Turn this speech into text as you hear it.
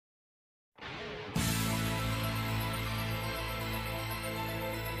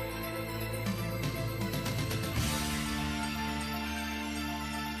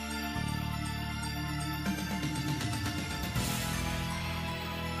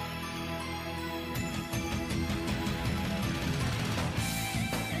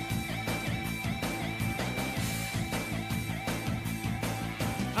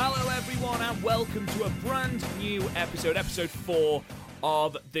and welcome to a brand new episode 4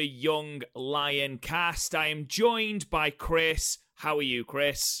 of the Young Lion Cast. I am joined by Chris. How are you,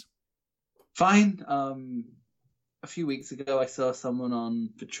 Chris? Fine. A few weeks ago, I saw someone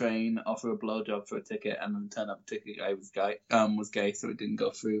on the train offer a blowjob for a ticket, and then turned up the ticket guy was gay, so it didn't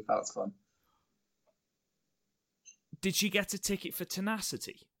go through. That was fun. Did she get a ticket for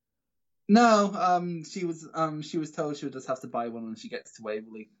Tenacity? No, she was told she would just have to buy one when she gets to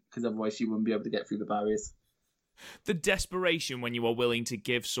Waverley, because otherwise she wouldn't be able to get through the barriers. The desperation when you are willing to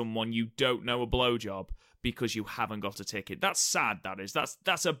give someone you don't know a blowjob because you haven't got a ticket. That's sad, that is.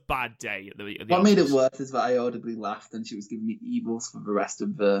 That's a bad day at the What made it worse is that I audibly laughed and she was giving me evils for the rest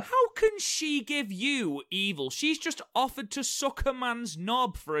of the... How can she give you evil? She's just offered to suck a man's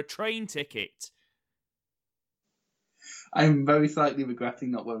knob for a train ticket. I'm very slightly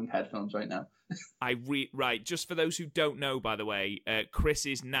regretting not wearing headphones right now. Right, just for those who don't know, by the way,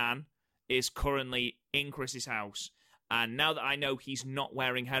 Chris's nan is currently in Chris's house, and now that I know he's not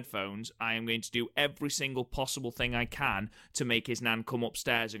wearing headphones, I am going to do every single possible thing I can to make his nan come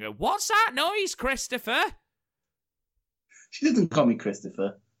upstairs and go, "What's that noise, Christopher?" She doesn't call me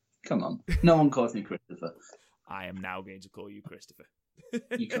Christopher. Come on. No one calls me Christopher. I am now going to call you Christopher.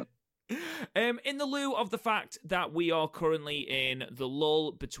 You can't. In the lieu of the fact that we are currently in the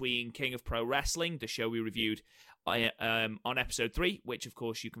lull between King of Pro Wrestling, the show we reviewed on episode 3, which of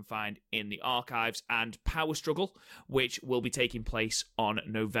course you can find in the archives, and Power Struggle, which will be taking place on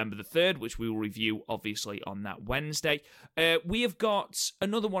November the 3rd, which we will review obviously on that Wednesday. We have got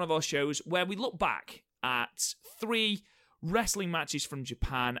another one of our shows where we look back at 3 wrestling matches from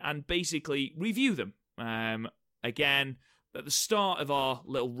Japan and basically review them. Again, at the start of our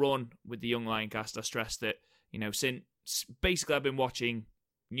little run with the Young Lion Cast, I stressed that, since basically I've been watching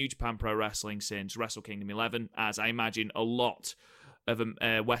New Japan Pro Wrestling since Wrestle Kingdom 11, as I imagine a lot of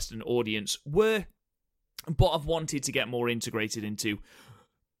a Western audience were, but I've wanted to get more integrated into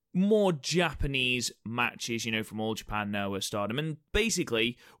more Japanese matches, from All Japan, Noah, Stardom, and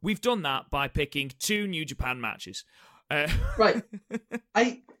basically we've done that by picking 2 New Japan matches.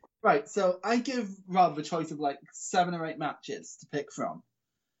 Right. So I give Rob a choice of 7 or 8 matches to pick from.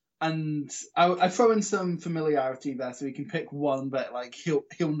 And I throw in some familiarity there so he can pick one, but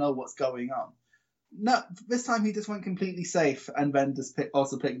he'll know what's going on. No, this time he just went completely safe and then just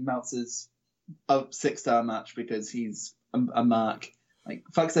also picked Meltzer's 6-star match because he's a mark.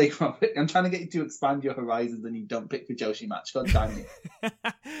 Fuck's sake, Rob, I'm trying to get you to expand your horizons and you don't pick the Joshi match. God damn you.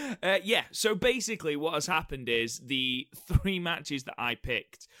 Yeah, so basically what has happened is the 3 matches that I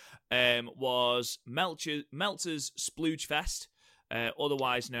picked was Meltzer's Splooge Fest,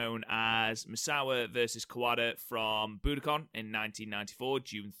 otherwise known as Misawa versus Kawada from Budokan in 1994,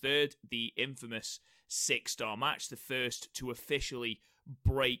 June 3rd, the infamous 6-star match, the first to officially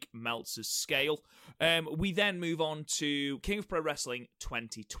break Meltzer's scale. We then move on to King of Pro Wrestling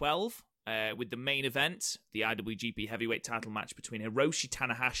 2012, with the main event, the IWGP Heavyweight title match between Hiroshi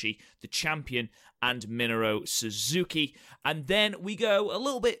Tanahashi, the champion, and Minoru Suzuki. And then we go a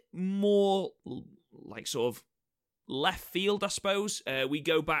little bit more sort of left field, I suppose. We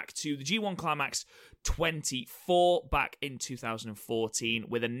go back to the G1 Climax 24 back in 2014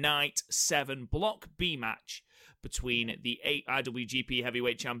 with a Night 7 Block B match between the IWGP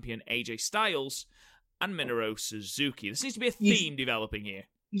Heavyweight Champion AJ Styles and Minoru Suzuki. There seems to be a theme developing here.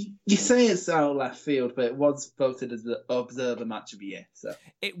 You say it's out left field, but it was voted as the Observer Match of the Year. So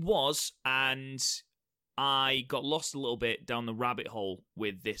it was, and I got lost a little bit down the rabbit hole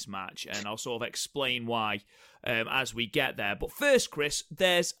with this match, and I'll sort of explain why as we get there. But first, Chris,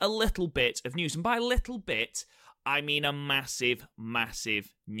 there's a little bit of news, and by little bit, I mean a massive,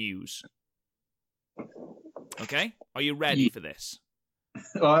 massive news. Okay? Are you ready for this?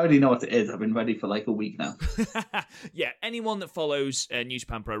 Well, I already know what it is. I've been ready for a week now. Yeah, anyone that follows New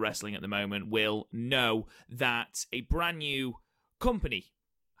Japan Pro Wrestling at the moment will know that a brand new company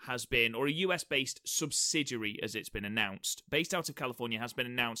has been, or a US-based subsidiary, as it's been announced, based out of California, has been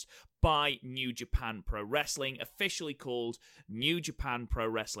announced by New Japan Pro Wrestling, officially called New Japan Pro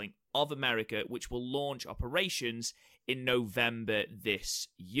Wrestling of America, which will launch operations in November this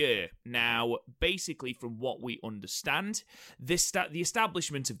year. Now, basically, from what we understand, the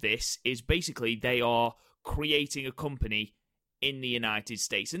establishment of this is basically they are creating a company in the United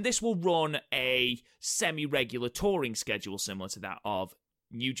States, and this will run a semi-regular touring schedule similar to that of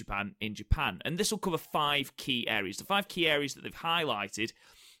New Japan in Japan, and this will cover 5 key areas. The 5 key areas that they've highlighted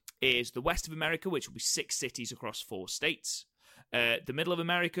is the West of America, which will be 6 cities across 4 states. The Middle of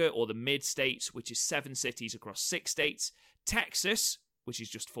America, or the Mid-States, which is 7 cities across 6 states. Texas, which is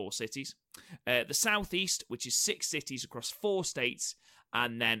just 4 cities. The Southeast, which is 6 cities across 4 states.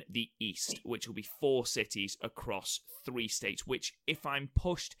 and then the East, which will be 4 cities across 3 states, which, if I'm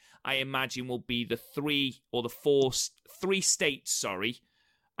pushed, I imagine will be the 3 states,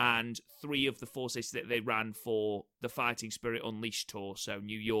 and 3 of the 4 states that they ran for the Fighting Spirit Unleashed tour, so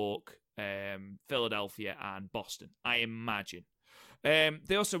New York, Philadelphia, and Boston, I imagine.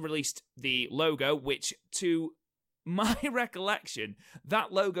 They also released the logo, which, to my recollection,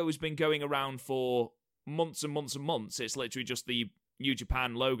 that logo has been going around for months and months and months. It's literally just the New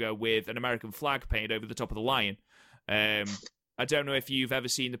Japan logo with an American flag painted over the top of the lion. I don't know if you've ever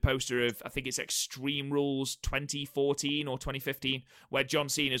seen the poster of, I think it's Extreme Rules 2014 or 2015, where John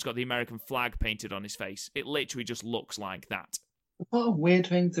Cena's got the American flag painted on his face. It literally just looks like that. What a weird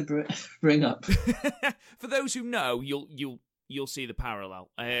thing to bring up. For those who know, you'll see the parallel.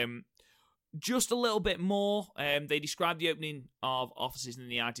 Just a little bit more. They described the opening of offices in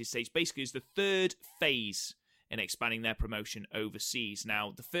the United States basically as the 3rd phase in expanding their promotion overseas.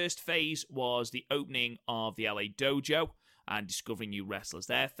 Now, the first phase was the opening of the LA Dojo and discovering new wrestlers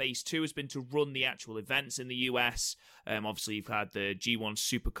there. Phase 2 has been to run the actual events in the US. Obviously, you've had the G1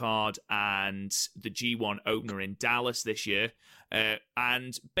 Supercard and the G1 opener in Dallas this year.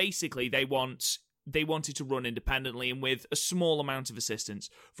 And basically, they wanted to run independently and with a small amount of assistance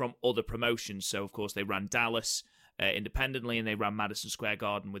from other promotions. So, of course, they ran Dallas independently, and they ran Madison Square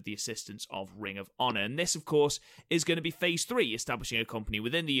Garden with the assistance of Ring of Honor. And this, of course, is going to be Phase 3, establishing a company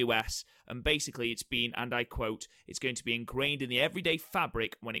within the US. And basically, it's been, and I quote, it's going to be ingrained in the everyday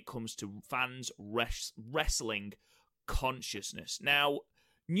fabric when it comes to fans' wrestling consciousness. Now,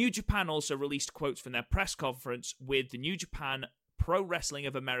 New Japan also released quotes from their press conference with the New Japan Pro Wrestling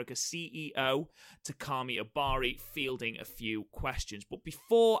of America CEO Takami Obari fielding a few questions. But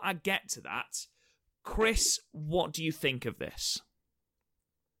before I get to that, Chris, what do you think of this?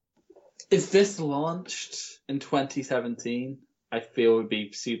 If this launched in 2017, I feel it would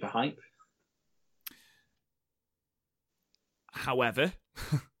be super hype. However,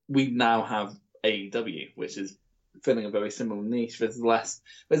 we now have AEW, which is filling a very similar niche. There's less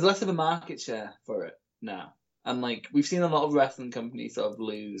of a market share for it now. And, we've seen a lot of wrestling companies sort of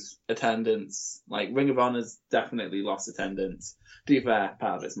lose attendance. Ring of Honor's definitely lost attendance. To be fair,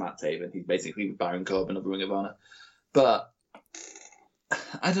 part of it's Matt Taven. He's basically Baron Corbin of Ring of Honor. But,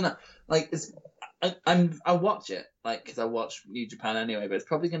 I don't know. I'll watch it, because I watch New Japan anyway, but it's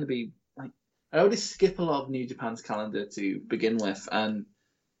probably going to be, I already skip a lot of New Japan's calendar to begin with, and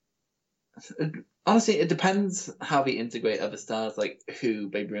honestly, it depends how they integrate other stars, who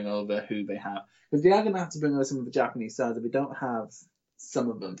they bring over, who they have. Because they are going to have to bring over some of the Japanese stars. If we don't have some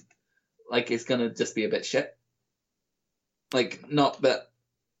of them, it's going to just be a bit shit. Not that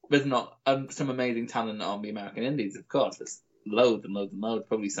there's not some amazing talent on the American Indies, of course. There's loads and loads and loads,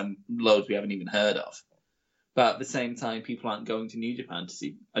 probably some loads we haven't even heard of. But at the same time, people aren't going to New Japan to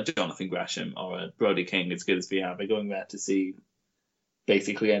see a Jonathan Gresham or a Brody King as good as they are. They're going there to see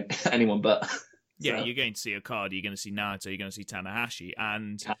basically anyone but. Yeah, so. You're going to see Okada, you're going to see Naito, you're going to see Tanahashi.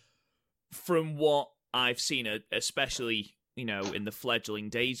 And from what I've seen, especially, in the fledgling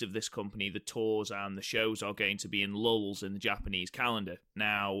days of this company, the tours and the shows are going to be in lulls in the Japanese calendar.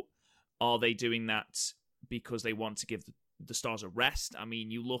 Now, are they doing that because they want to give the stars a rest? I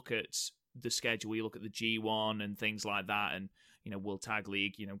mean, you look at the schedule, you look at the G1 and things like that, and, World Tag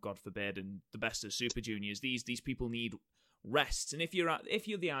League, God forbid, and the best of Super Juniors. These people need rests, and if you're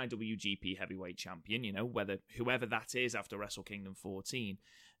the IWGP Heavyweight Champion, whoever that is after Wrestle Kingdom 14,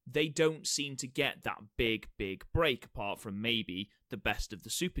 they don't seem to get that big break apart from maybe the best of the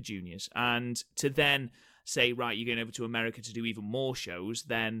Super Juniors. And to then say, right, you're going over to America to do even more shows,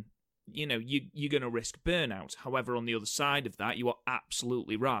 then you're going to risk burnout. However, on the other side of that, you are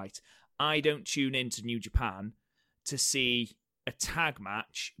absolutely right. I don't tune into New Japan to see a tag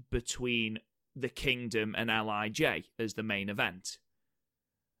match between the Kingdom and LIJ as the main event.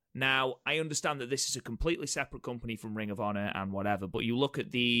 Now, I understand that this is a completely separate company from Ring of Honor and whatever, but you look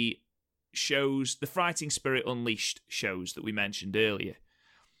at the shows, the Fighting Spirit Unleashed shows that we mentioned earlier.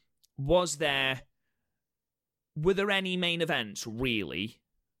 Were there any main events, really,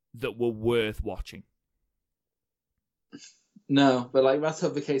 that were worth watching? No, but that's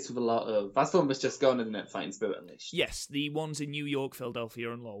the case with a lot of... That's the one that's just gone, isn't it, Fighting Spirit Unleashed? Yes, the ones in New York,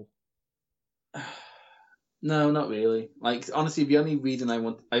 Philadelphia, and Lowell. No, not really. Honestly, the only reason I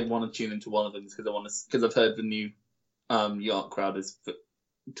want to tune into one of them is because I've heard the new York crowd is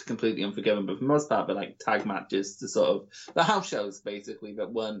completely unforgiving. But for the most part, they're tag matches to sort of the house shows basically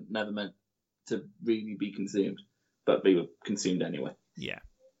that weren't never meant to really be consumed, but they were consumed anyway. Yeah.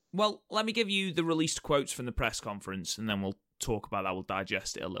 Well, let me give you the released quotes from the press conference, and then we'll talk about that. We'll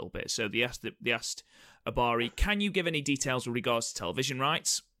digest it a little bit. So they asked Abari, can you give any details with regards to television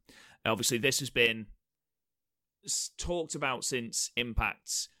rights? Obviously, this has been talked about since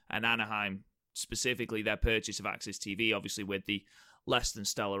Impact and Anaheim, specifically their purchase of Access TV, obviously with the less than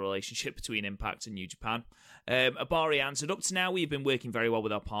stellar relationship between Impact and New Japan. Abari answered, up to now, we've been working very well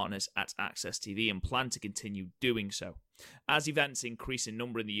with our partners at Access TV and plan to continue doing so. As events increase in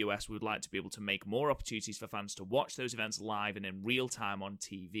number in the US, we would like to be able to make more opportunities for fans to watch those events live and in real time on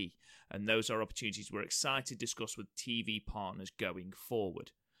TV. And those are opportunities we're excited to discuss with TV partners going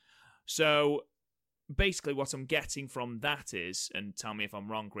forward. So basically what I'm getting from that is, and tell me if I'm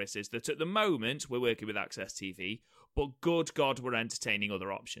wrong, Chris, is that at the moment we're working with Access TV, but good God, we're entertaining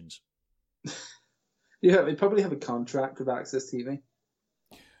other options. Yeah, they probably have a contract with Access TV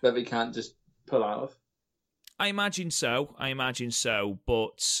that they can't just pull out of. I imagine so,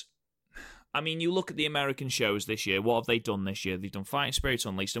 but I mean, you look at the American shows this year, what have they done this year? They've done Fighting Spirit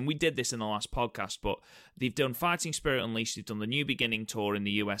Unleashed, and we did this in the last podcast, but they've done Fighting Spirit Unleashed, they've done the New Beginning Tour in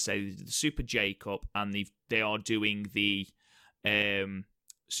the USA, they did the Super J Cup, and they are doing the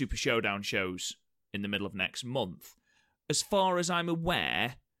Super Showdown shows in the middle of next month. As far as I'm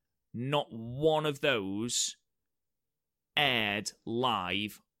aware, not one of those aired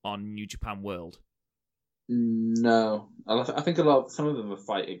live on New Japan World. No. I think some of them are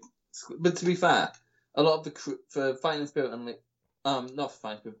fighting. But to be fair, a lot of the crew, for Fighting Spirit and not for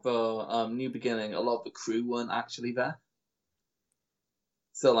Fighting Spirit, for New Beginning, a lot of the crew weren't actually there.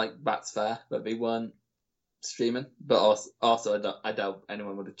 So, like, that's fair, but they weren't streaming. But also I doubt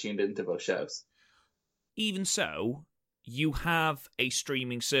anyone would have tuned into those shows. Even so, you have a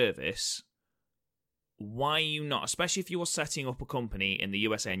streaming service. Why are you not, especially if you are setting up a company in the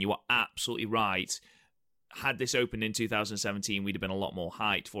USA, and you are absolutely right, had this opened in 2017, we'd have been a lot more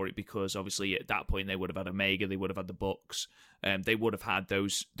hyped for it, because obviously at that point they would have had Omega, they would have had the Bucks, they would have had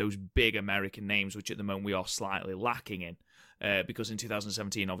those big American names, which at the moment we are slightly lacking in. Because in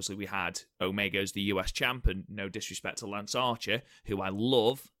 2017, obviously, we had Omega as the US champ, and no disrespect to Lance Archer, who I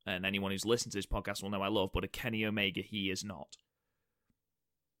love, and anyone who's listened to this podcast will know I love, but a Kenny Omega, he is not.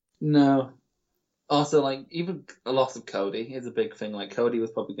 No. Also, like, even a loss of Cody is a big thing. Like, Cody was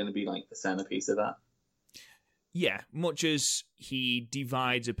probably going to be, like, the centerpiece of that. Yeah, much as he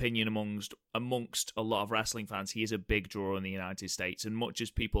divides opinion amongst a lot of wrestling fans, he is a big draw in the United States, and much as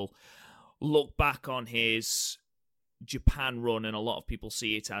people look back on his Japan run, and a lot of people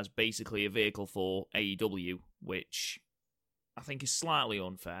see it as basically a vehicle for AEW, which I think is slightly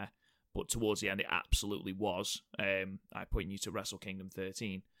unfair, but towards the end it absolutely was. I point you to Wrestle Kingdom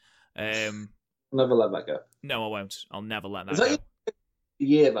 13. Never let that go. No, I won't. I'll never let that Is go. that the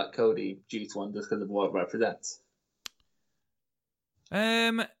year that Cody juiced one just because of what it represents?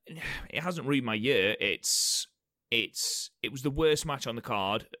 It hasn't ruined my year. It was the worst match on the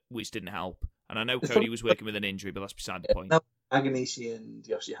card, which didn't help. And I know Cody was working with an injury, but that's beside the point. No, Agonishi and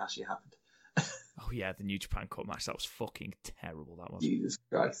Yoshihashi happened. Oh yeah, the New Japan Cup match, that was fucking terrible, that was. Jesus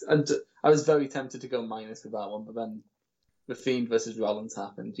Christ. And I was very tempted to go minus with that one, but then the Fiend versus Rollins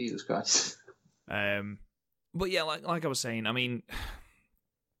happened. Jesus Christ. But yeah, like I was saying, I mean,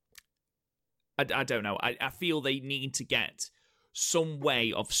 I don't know. I feel they need to get some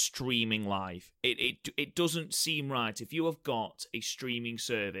way of streaming live. It doesn't seem right if you have got a streaming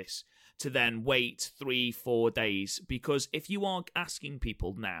service to then wait 3-4 days, because if you are asking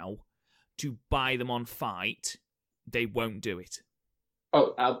people now to buy them on Fight, they won't do it.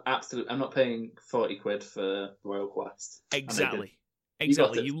 Oh, absolutely. I'm not paying 40 quid for Royal Quest. Exactly.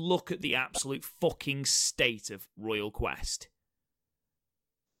 You look at the absolute fucking state of Royal Quest.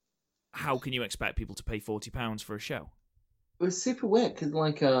 How can you expect people to pay £40 for a show? It was super weird because,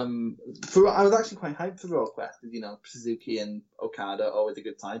 like, I was actually quite hyped for Royal Quest because, you know, Suzuki and Okada, always a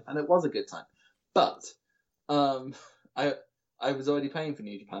good time, and it was a good time. But I was already paying for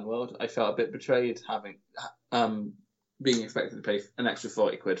New Japan World. I felt a bit betrayed having being expected to pay an extra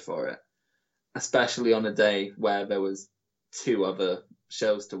 40 quid for it, especially on a day where there was 2 other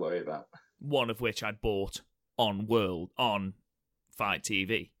shows to worry about. One of which I'd bought on Fight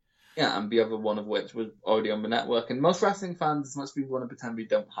TV. Yeah, and the other one of which was already on the network. And most wrestling fans, as much as we want to pretend we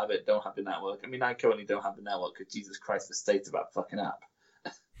don't have the network. I mean, I currently don't have the network because, Jesus Christ, the state of that fucking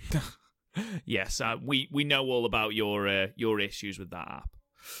app. Yes, we know all about your issues with that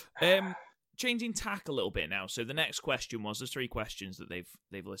app. Changing tack a little bit now. So the next question was, there's 3 questions that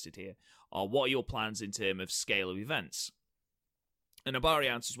they've listed here, are what are your plans in terms of scale of events? And Abari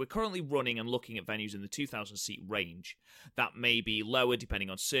answers, we're currently running and looking at venues in the 2,000-seat range. That may be lower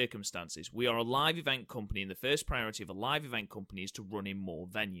depending on circumstances. We are a live event company, and the first priority of a live event company is to run in more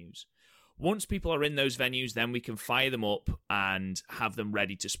venues. Once people are in those venues, then we can fire them up and have them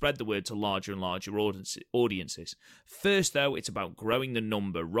ready to spread the word to larger and larger audiences. First, though, it's about growing the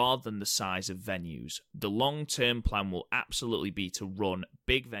number rather than the size of venues. The long-term plan will absolutely be to run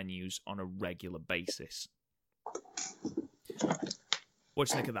big venues on a regular basis. What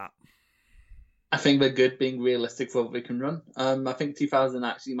do you think of that? I think they're good, being realistic for what we can run. I think 2,000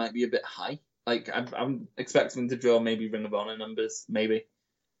 actually might be a bit high. Like, I'm expecting to draw maybe Ring of Honor numbers, maybe.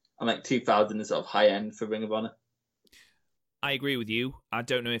 And like 2,000 is sort of high end for Ring of Honor. I agree with you. I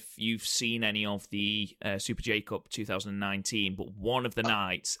don't know if you've seen any of the Super J Cup 2019, but one of the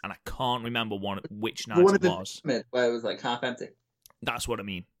nights, and I can't remember which night it was. Where it was like half empty. That's what I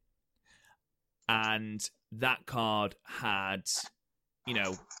mean. And that card had,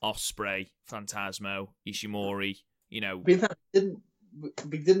 Ospreay, Phantasmo, Ishimori,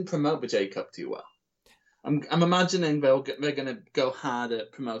 We didn't promote the J Cup too well. I'm imagining they're going to go hard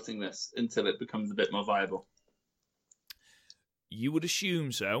at promoting this until it becomes a bit more viable. You would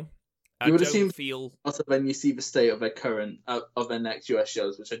assume so. Feel also when you see the state of their next US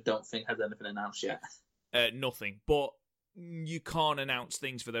shows, which I don't think has anything announced yet. Nothing, but you can't announce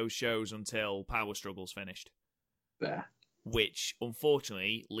things for those shows until Power Struggle's finished. There, which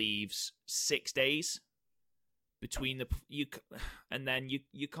unfortunately leaves 6 days between and then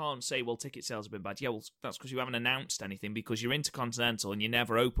you can't say, well, ticket sales have been bad. Yeah, well, that's because you haven't announced anything, because you're Intercontinental and you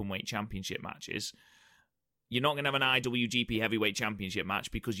never openweight championship matches. You're not going to have an IWGP Heavyweight Championship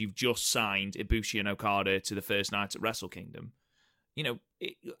match because you've just signed Ibushi and Okada to the first night at Wrestle Kingdom.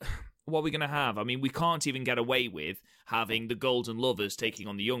 What are we going to have? I mean, we can't even get away with having the Golden Lovers taking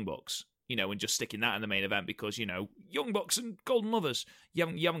on the Young Bucks, and just sticking that in the main event because, Young Bucks and Golden Lovers, you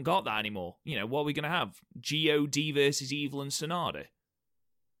haven't got that anymore. What are we going to have? GOD versus Evil and Sonata?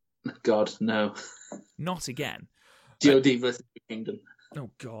 God, no. Not again. GOD versus the Kingdom. Oh,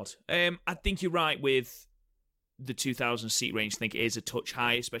 God. I think you're right with the 2,000 seat range. I think it is a touch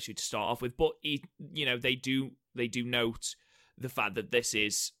high, especially to start off with. But, they do note the fact that this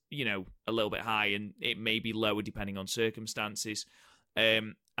is, a little bit high and it may be lower depending on circumstances.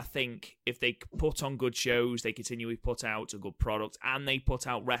 I think if they put on good shows, they continually put out a good product, and they put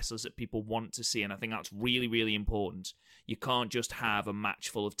out wrestlers that people want to see, and I think that's really, really important. You can't just have a match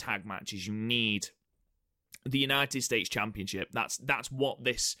full of tag matches. You need the United States Championship. That's what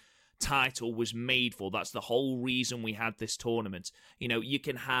this title was made for. That's the whole reason we had this tournament. You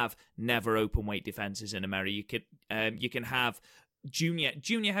can have never open weight defenses in America. You can have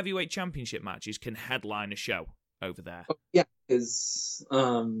junior heavyweight championship matches can headline a show over there. Yeah, because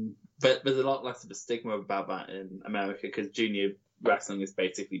but there's a lot less of a stigma about that in America because junior wrestling is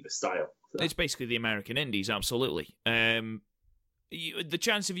basically the style. So. It's basically the American Indies, absolutely. The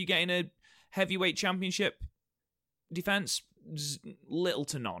chance of you getting a heavyweight championship defense is little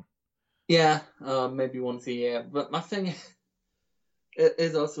to none. Yeah, maybe once a year. But my thing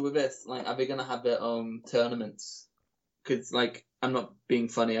is also with this, like, are they going to have their own tournaments? Because, like, I'm not being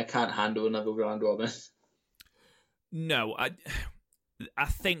funny, I can't handle another round robin. No, I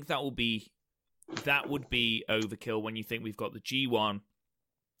think that would be overkill when you think we've got the G1,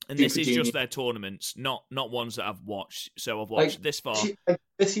 and this is just their tournaments, not ones that I've watched. So I've watched this far.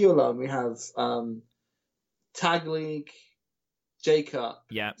 This year alone, we have Tag League, J Cup,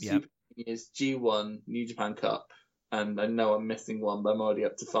 Super Juniors, G1, New Japan Cup, and I know I'm missing one, but I'm already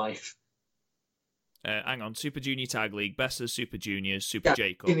up to 5. Hang on, Super Junior Tag League, Best of Super Juniors, Super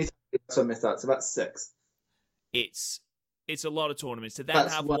J Cup. So I missed that, so that's 6. It's a lot of tournaments. To then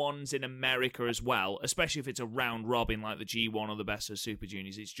have ones in America as well, especially if it's a round robin like the G1 or the Best of Super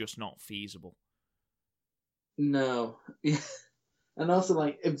Juniors, it's just not feasible. No. And also,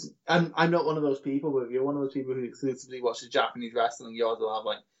 like, I'm not one of those people, but if you're one of those people who exclusively watches Japanese wrestling, you also have,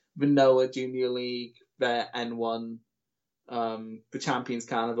 like, the Noah Junior League, their N1, the Champions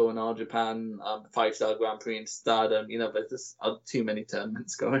Carnival in All Japan, the 5-Star Grand Prix in Stardom. There's just too many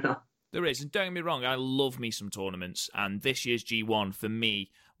tournaments going on. There is, and don't get me wrong, I love me some tournaments, and this year's G1 for me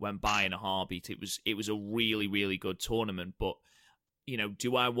went by in a heartbeat. It was a really, really good tournament, but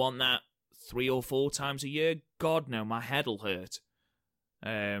do I want that 3 or 4 times a year? God no, my head'll hurt.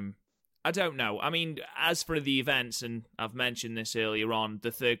 I don't know. I mean, as for the events, and I've mentioned this earlier on,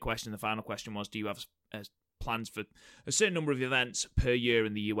 the final question was, do you have plans for a certain number of events per year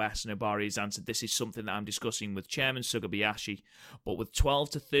in the US? And Obari has answered, this is something that I'm discussing with Chairman Sugabayashi, but with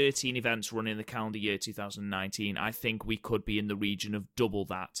 12 to 13 events running the calendar year 2019, I think we could be in the region of double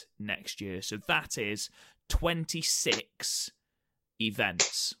that next year. So that is 26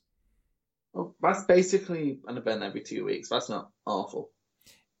 events. Well, that's basically an event every 2 weeks. That's not awful.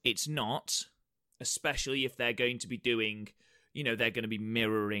 It's not, especially if they're going to be doing they're going to be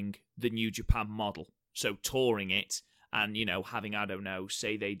mirroring the New Japan model. So touring it and, having, I don't know,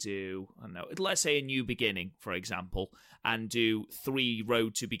 say they do, let's say a New Beginning, for example, and do 3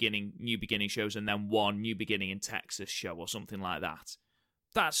 Road to New Beginning shows and then 1 New Beginning in Texas show or something like that.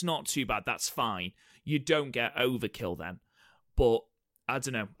 That's not too bad. That's fine. You don't get overkill then. But I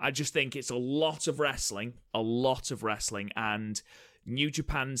don't know. I just think it's a lot of wrestling, and New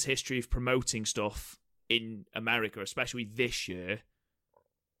Japan's history of promoting stuff in America, especially this year,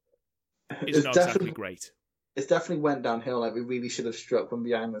 is not exactly great. It's definitely went downhill. Like, we really should have struck from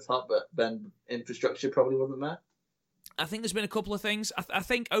behind the top, but then infrastructure probably wasn't there. I think there's been a couple of things. I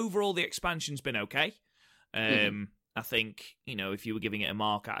think overall the expansion's been okay. I think, if you were giving it a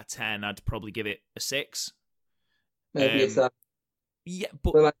mark out of 10, I'd probably give it a 6. Maybe it's that. Yeah,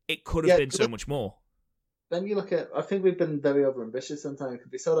 but it could have been so much more. Then you look at, I think we've been very overambitious sometimes,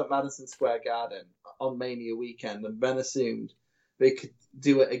 because we saw at Madison Square Garden on Mania weekend and then assumed they could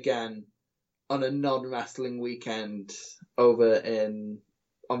do it again on a non-wrestling weekend over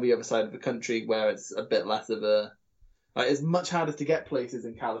on the other side of the country, where it's a bit less of a... it's much harder to get places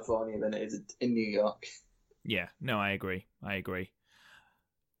in California than it is in New York. Yeah, no, I agree.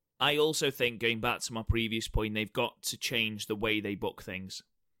 I also think, going back to my previous point, they've got to change the way they book things.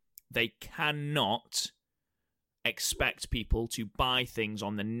 They cannot expect people to buy things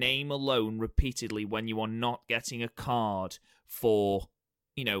on the name alone repeatedly when you are not getting a card for,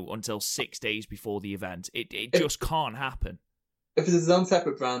 until 6 days before the event. It just can't happen. If it's its own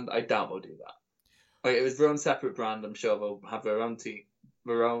separate brand, I doubt they'll do that. If it's their own separate brand, I'm sure they'll have their own team,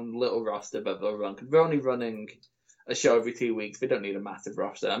 their own little roster, but they'll run. Because they're only running a show every 2 weeks. They don't need a massive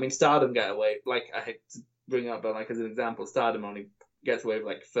roster. I mean, Stardom get away, I hate to bring up, but as an example, Stardom only gets away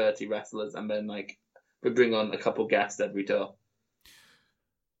with 30 wrestlers, and then we bring on a couple guests every tour.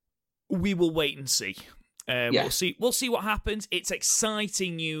 We will wait and see. Yeah. We'll see what happens. It's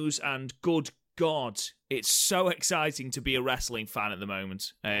exciting news, and good God, it's so exciting to be a wrestling fan at the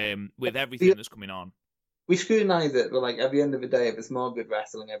moment, with everything that's coming on. We scrutinise it, but at the end of the day, if it's more good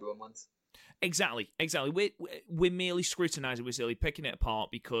wrestling, everyone wants. Exactly. We're merely scrutinising, we're silly, picking it apart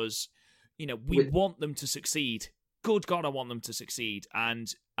because, we want them to succeed. Good God, I want them to succeed.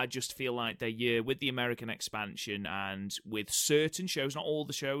 And I just feel like with the American expansion and with certain shows, not all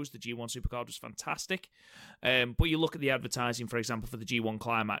the shows, the G1 Supercard was fantastic. But you look at the advertising, for example, for the G1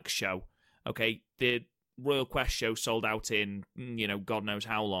 Climax show. Okay, the Royal Quest show sold out in, God knows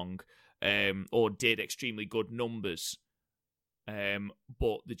how long, or did extremely good numbers.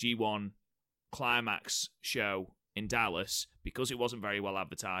 But the G1 Climax show in Dallas, because it wasn't very well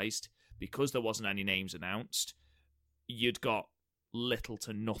advertised, because there wasn't any names announced, you'd got little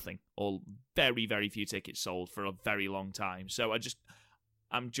to nothing, or very, very few tickets sold for a very long time. So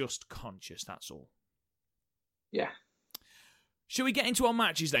I'm just conscious, that's all. Yeah. Should we get into our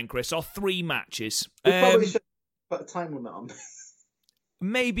matches then, Chris? Our 3 matches. We probably should put a time limit on.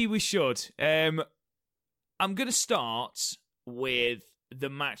 Maybe we should. I'm going to start with the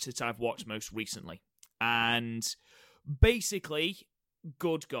match that I've watched most recently. And basically,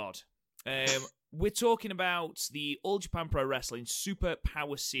 good God. We're talking about the All Japan Pro Wrestling Super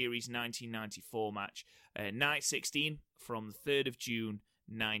Power Series 1994 match. Night 16 from the 3rd of June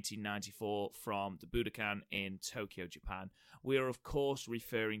 1994 from the Budokan in Tokyo, Japan. We are, of course,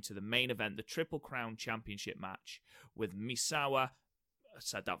 referring to the main event, the Triple Crown Championship match, with Misawa... I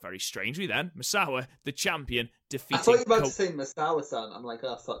said that very strangely then. Misawa, the champion, defeating... I thought you were about to say Misawa-san. I'm like,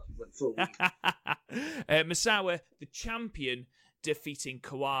 oh, fuck, you went full. Misawa, the champion, defeating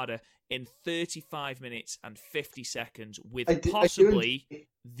Kawada in 35 minutes and 50 seconds with possibly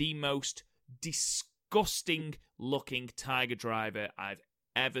the most disgusting-looking Tiger Driver I've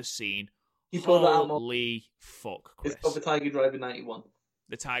ever seen. Holy fuck, Chris. It's called the Tiger Driver 91.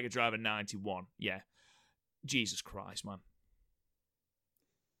 The Tiger Driver 91, yeah. Jesus Christ, man.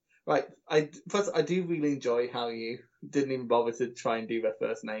 Right, I do really enjoy how you didn't even bother to try and do their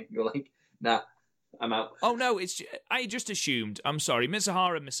first name. You're like, nah, I'm out. Oh no, I just assumed. I'm sorry,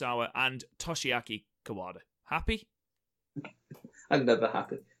 Mizuhara Misawa and Toshiaki Kawada. Happy? I'm never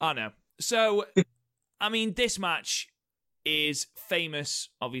happy. I know. So, I mean, this match is famous,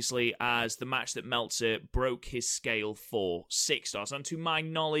 obviously, as the match that Meltzer broke his scale for 6 stars. And to my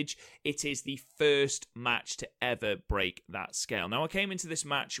knowledge, it is the first match to ever break that scale. Now, I came into this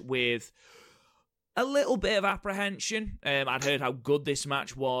match with a little bit of apprehension. I'd heard how good this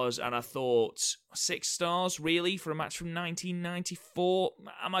match was, and I thought, 6 stars, really, for a match from 1994?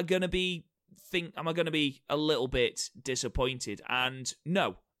 Am I going to be a little bit disappointed? And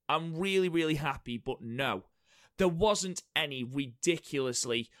no, I'm really, really happy, but no. There wasn't any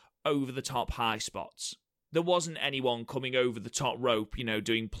ridiculously over-the-top high spots. there wasn't anyone coming over the top rope,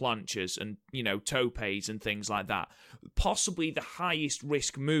 doing planches and, topes and things like that. Possibly the highest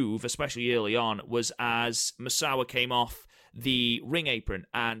risk move, especially early on, was as Misawa came off the ring apron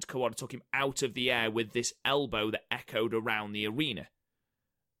and Kawada took him out of the air with this elbow that echoed around the arena.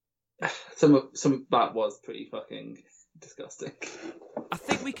 Some that was pretty fucking disgusting. I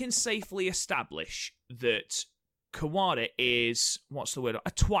think we can safely establish that Kawada is, what's the word?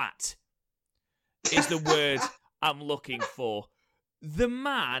 A twat is the word I'm looking for. The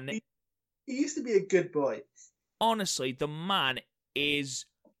man... He used to be a good boy. Honestly, the man is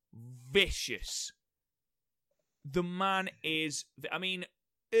vicious. The man is... I mean,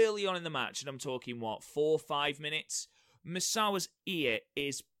 early on in the match, and I'm talking, 4 or 5 minutes, Misawa's ear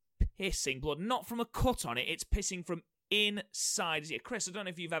is pissing blood. Not from a cut on it, it's pissing from inside his ear. Chris, I don't know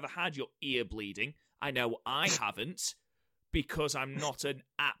if you've ever had your ear bleeding. I know I haven't, because I'm not an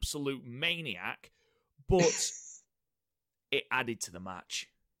absolute maniac, but it added to the match.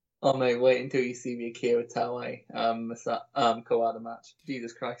 Oh mate, wait until you see the Akira Taue Kawada match.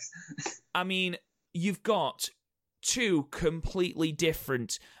 Jesus Christ. I mean, you've got two completely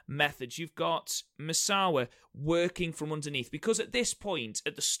different methods. You've got Misawa working from underneath, because at this point,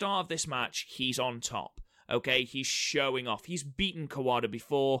 at the start of this match, he's on top. Okay, he's showing off. He's beaten Kawada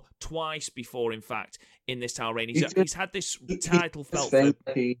twice before, in fact, in this title reign. He's had this title felt.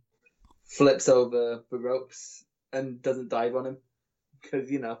 He flips over the ropes and doesn't dive on him because,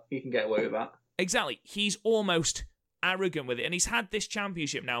 he can get away with that. Exactly. He's almost arrogant with it. And he's had this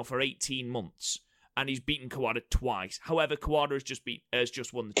championship now for 18 months. And he's beaten Kawada twice. However, Kawada has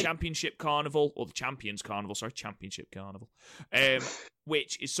just won the Championship Carnival, or the Champions Carnival, Championship Carnival,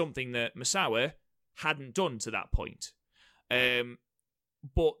 which is something that Misawa hadn't done to that point.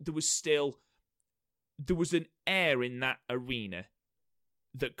 But there was an air in that arena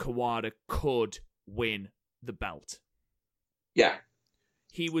that Kawada could win the belt. Yeah.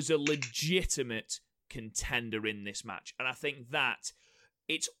 He was a legitimate contender in this match. And I think that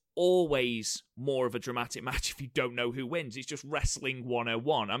it's always more of a dramatic match if you don't know who wins. It's just wrestling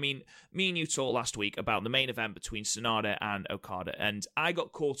 101. I mean, me and you talked last week about the main event between Sanada and Okada, and I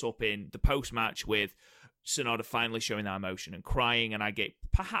got caught up in the post-match with Sanada finally showing that emotion and crying, and I get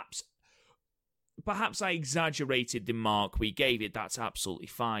perhaps I exaggerated the mark we gave it. That's absolutely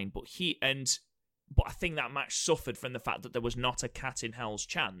fine, but I think that match suffered from the fact that there was not a cat in hell's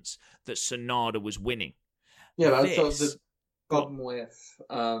chance that Sanada was winning. Yeah, that's sort of the problem with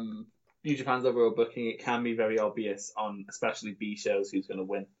New Japan's overall booking. It can be very obvious on especially B shows who's going to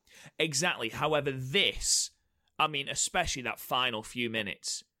win. Exactly. However, especially that final few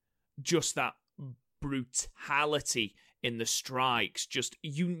minutes, just that brutality in the strikes, just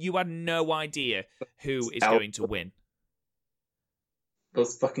you had no idea who is going to win.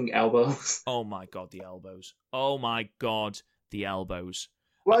 Those fucking elbows. Oh my god, the elbows. Oh my god, the elbows.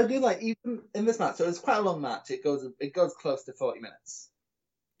 Well, I do like, even in this match, so it's quite a long match. It goes close to 40 minutes.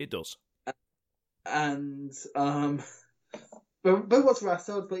 It does. And but what's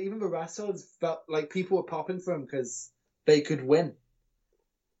wrestled? But even the wrestlers felt like people were popping for them because they could win.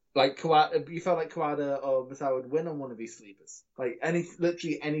 Like Kawada, you felt like Kawada or Misawa would win on one of these sleepers. Like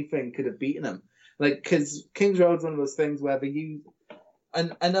literally anything could have beaten him. Like, because King's Road's one of those things where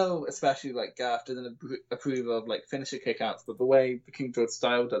and I know especially like Garth doesn't approve of like finisher kickouts, but the way the King's Road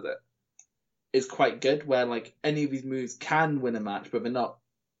style does it is quite good. Where like any of these moves can win a match, but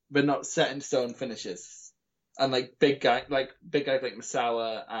they're not set in stone finishes. And like big guys like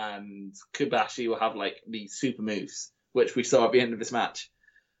Misawa and Kobashi will have like these super moves, which we saw at the end of this match,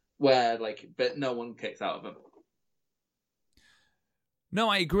 where but no one kicks out of them. No,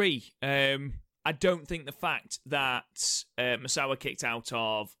 I agree. I don't think the fact that Misawa kicked out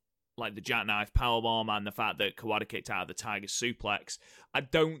of like the jackknife powerbomb and the fact that Kawada kicked out of the Tiger suplex, I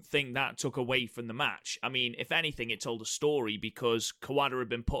don't think that took away from the match. I mean, if anything, it told a story because Kawada had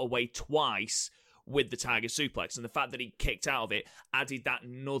been put away twice with the Tiger suplex, and the fact that he kicked out of it added that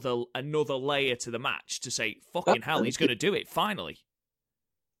another layer to the match to say, fucking hell, he's going to do it, finally.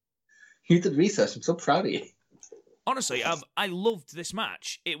 You did research. I'm so proud of you. Honestly, I loved this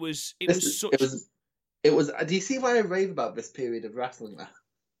match. It was. Do you see why I rave about this period of wrestling now?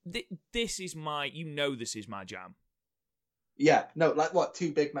 This is my jam. Yeah, no, like what?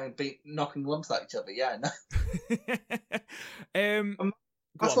 Two big men knocking lumps at each other. Yeah, no.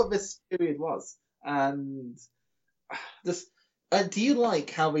 That's what this period was, and just. Do you like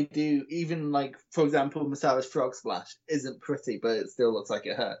how they do, even like, for example, Misawa's frog splash isn't pretty, but it still looks like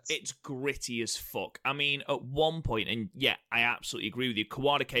it hurts? It's gritty as fuck. I mean, at one point, and yeah, I absolutely agree with you,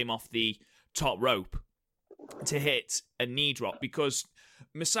 Kawada came off the top rope to hit a knee drop because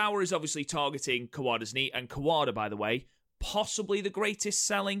Misawa is obviously targeting Kawada's knee, and Kawada, by the way, possibly the greatest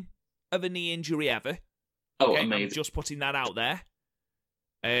selling of a knee injury ever. Oh, okay, amazing. I'm just putting that out there.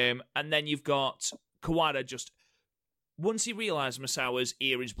 And then you've got Kawada just... Once he realised Misawa's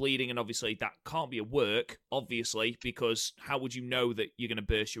ear is bleeding, and obviously that can't be a work, obviously, because how would you know that you're going to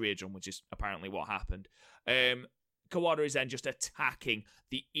burst your eardrum, which is apparently what happened. Kawada is then just attacking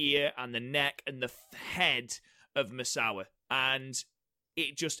the ear and the neck and the head of Misawa. And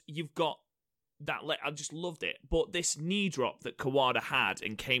it just, you've got that, I just loved it. But this knee drop that Kawada had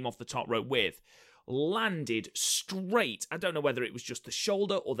and came off the top rope with landed straight. I don't know whether it was just the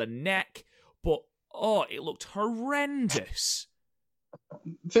shoulder or the neck, but oh, it looked horrendous.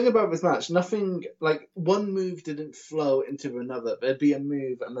 The thing about this match, nothing, like, one move didn't flow into another. There'd be a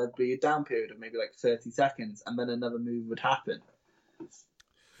move and there'd be a down period of maybe like 30 seconds and then another move would happen.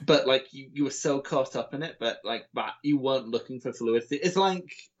 But, like, you were so caught up in it, but, like, that you weren't looking for fluidity. It's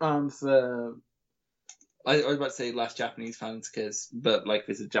like, I was about to say less Japanese fans, but, like,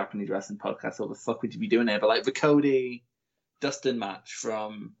 this is a Japanese wrestling podcast, so what the fuck would you be doing here? But, like, the Cody Dustin match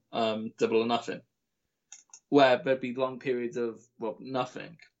from Double or Nothing, where there'd be long periods of, well,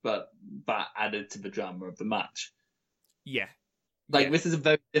 nothing, but that added to the drama of the match. Yeah. Like, this is a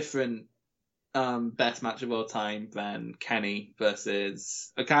very different best match of all time than Kenny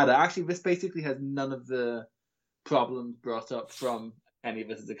versus Okada. Actually, this basically has none of the problems brought up from Kenny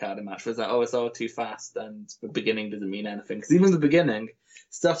versus Okada match. Where it's like, oh, it's all too fast and the beginning doesn't mean anything. Because even the beginning,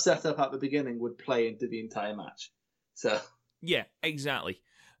 stuff set up at the beginning would play into the entire match. So... Yeah, exactly.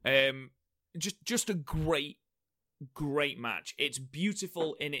 Just a great match. It's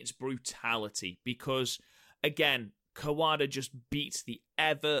beautiful in its brutality because, again, Kawada just beats the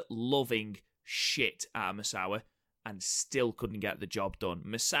ever-loving shit out of Misawa and still couldn't get the job done.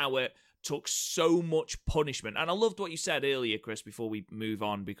 Misawa took so much punishment. And I loved what you said earlier, Chris, before we move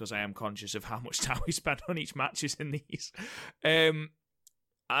on, because I am conscious of how much time we spent on each matches in these. I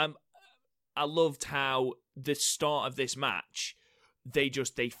loved how the start of this match, they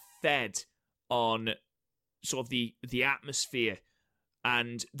fed on sort of the atmosphere,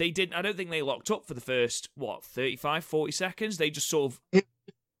 and they didn't. I don't think they locked up for the first 35, 40 seconds. They just sort of.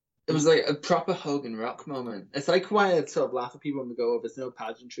 It was like a proper Hogan Rock moment. It's like why I sort of laugh at people when we go, "Oh, there's no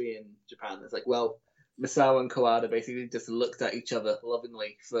pageantry in Japan." It's like, well, Misawa and Kawada basically just looked at each other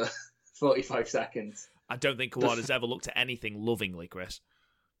lovingly for 45 seconds. I don't think Kawada's ever looked at anything lovingly, Chris.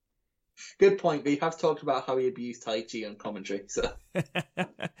 Good point, but you have talked about how he abused Tai Chi on commentary, so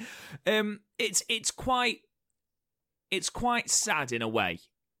it's quite sad in a way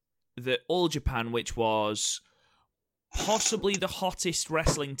that All Japan, which was possibly the hottest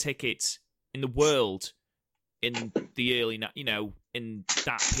wrestling ticket in the world in the early, in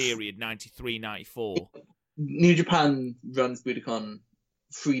that period, 93, 94. New Japan runs Budokan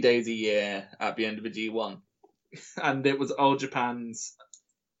 3 days a year at the end of the G1, and it was All Japan's.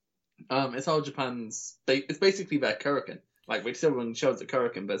 It's basically their Kurikan. Like, we'd still run shows at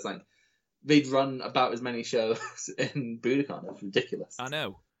Kurikan, but it's like they'd run about as many shows in Budokan. It's ridiculous. I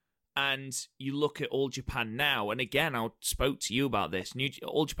know. And you look at All Japan now, and again, I spoke to you about this.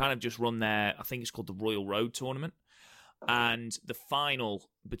 All Japan have just run their, I think it's called the Royal Road Tournament, and the final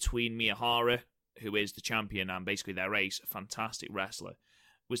between Miyahara, who is the champion and basically their ace, a fantastic wrestler,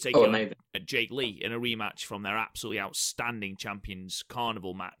 was taking on Jake Lee in a rematch from their absolutely outstanding Champions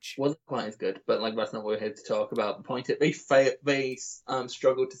Carnival match. Wasn't quite as good, but like that's not what we're here to talk about. The point is, they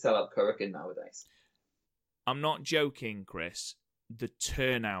struggle to sell out Kurikan nowadays. I'm not joking, Chris. The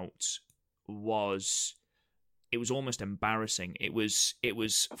turnout was almost embarrassing. It was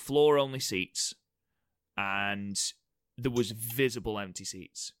floor only seats, and there was visible empty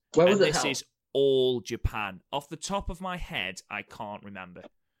seats. Where was it? This is All Japan. Off the top of my head, I can't remember.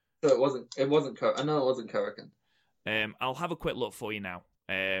 So it wasn't. I know it wasn't Kurikan. I'll have a quick look for you now.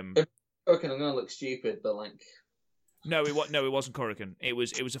 Kurikan, I'm gonna look stupid, but like. No, it wasn't Kurikan. It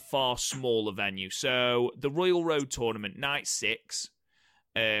was a far smaller venue. So the Royal Road Tournament, night 6,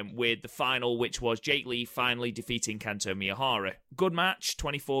 with the final, which was Jake Lee finally defeating Kento Miyahara. Good match,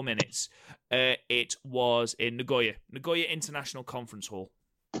 24 minutes. It was in Nagoya International Conference Hall.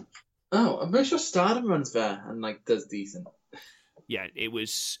 Oh, I'm pretty sure Stardom runs there and like does decent. Yeah, it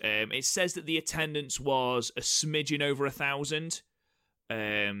was. It says that the attendance was a smidgen over 1,000.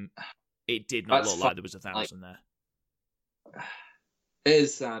 It did not look like there was 1,000 there. It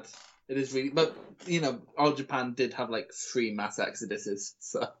is sad. It is really, but All Japan did have like 3 mass exoduses.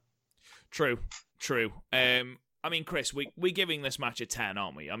 So true. I mean, Chris, we're giving this match a 10,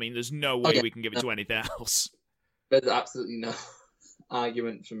 aren't we? I mean, there's no way we can give it to anything else. There's absolutely no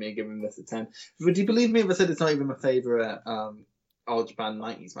argument for me giving this a 10. Would you believe me if I said it's not even my favourite All Japan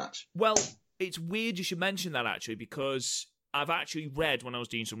 90s match. Well, it's weird you should mention that, actually, because I've actually read, when I was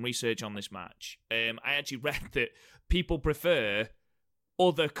doing some research on this match, I actually read that people prefer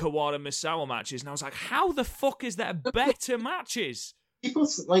other Kawada Misawa matches, and I was like, how the fuck is there better matches? People,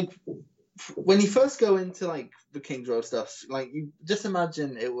 like, when you first go into, like, the King's Road stuff, like, you just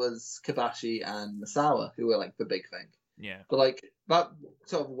imagine it was Kobashi and Misawa who were, like, the big thing. Yeah. But, like, that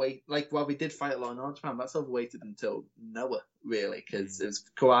sort of while we did fight a lot in All Japan, that sort of waited until Noah, really, because it was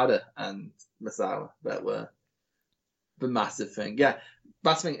Kawada and Misawa that were the massive thing. Yeah,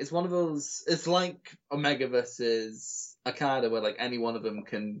 that's the thing. It's one of those, it's like Omega versus Okada, where, like, any one of them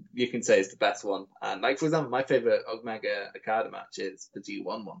you can say is the best one. And, like, for example, my favorite Omega Okada match is the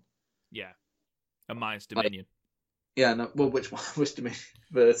G1 one. Yeah. And mine's Dominion. Yeah, no, well, which one? Which Dominion?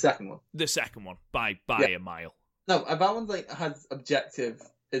 The second one. The second one, by a mile. No, that one's, like, has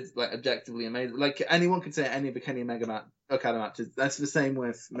objectively amazing. Like, anyone could say any of the Kenny Omega Okada matches. That's the same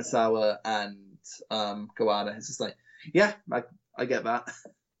with Misawa and Kawada. It's just like, yeah, I get that.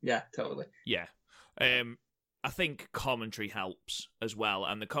 Yeah, totally. Yeah. I think commentary helps as well,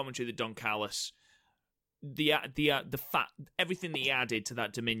 and the commentary that Don Callis, the fact, everything that he added to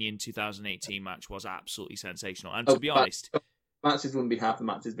that Dominion 2018 match was absolutely sensational. And to be honest, matches wouldn't be half the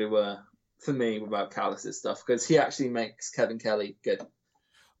matches they were for me without Callis' stuff, because he actually makes Kevin Kelly good.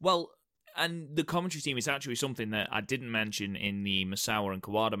 Well, and the commentary team is actually something that I didn't mention in the Misawa and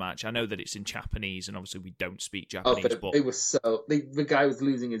Kawada match. I know that it's in Japanese, and obviously we don't speak Japanese. But it was so the guy was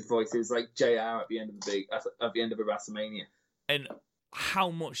losing his voice. It was like JR at the end of a WrestleMania. And how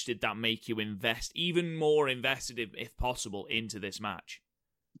much did that make you invest, even more invested, if possible, into this match?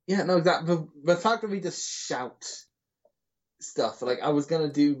 Yeah, no, the fact that we just shout stuff. Like, I was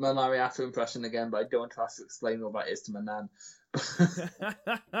gonna do my Mariato impression again, but I don't have to explain what that is to my nan.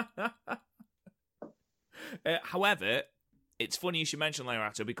 However, it's funny you should mention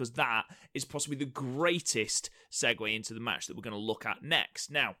Mariato, because that is possibly the greatest segue into the match that we're going to look at next.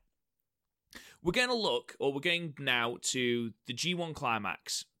 Now, we're going now to the G1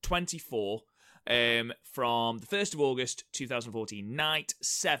 Climax 24 from the 1st of August 2014, Night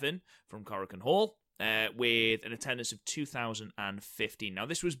 7 from Korakuen Hall. With an attendance of 2,015. Now,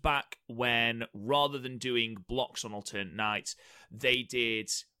 this was back when, rather than doing blocks on alternate nights, they did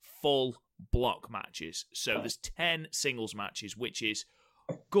full block matches. So there's 10 singles matches, which is,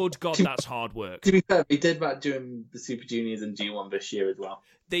 good God, that's hard work. To be fair, they did that during the Super Juniors and G1 this year as well.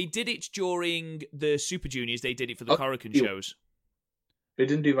 They did it during the Super Juniors. They did it for the Korakuen shows. They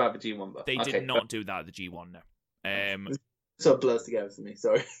didn't do that at the G1, though. They did not do that at the G1, no. So it blurs together for me,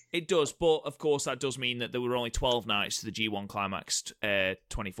 sorry. It does, but of course that does mean that there were only 12 nights to the G1 Climax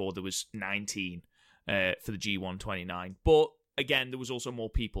 24. There was 19 for the G1 29. But again, there was also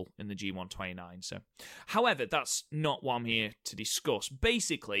more people in the G1 29. So, however, that's not what I'm here to discuss.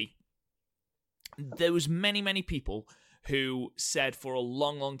 Basically, there was many people who said for a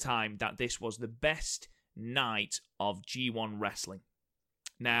long time that this was the best night of G1 wrestling.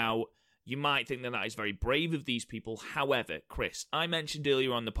 Now, you might think that is very brave of these people. However, Chris, I mentioned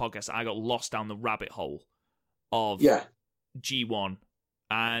earlier on the podcast I got lost down the rabbit hole of G1.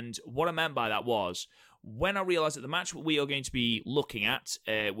 And what I meant by that was, when I realised that the match we are going to be looking at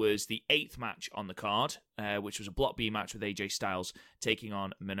was the 8th match on the card, which was a Block B match with AJ Styles taking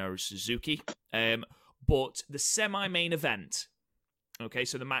on Minoru Suzuki. But the semi-main event, okay,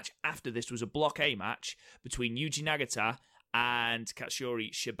 so the match after this was a Block A match between Yuji Nagata and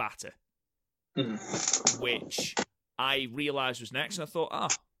Katsuyori Shibata. Which I realised was next, and I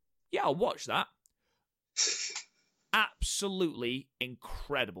thought, yeah, I'll watch that. Absolutely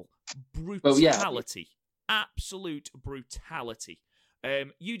incredible. Brutality. Absolute brutality.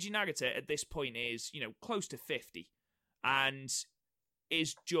 Yuji Nagata at this point is, close to 50, and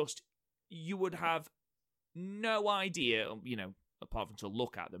is just, you would have no idea, apart from to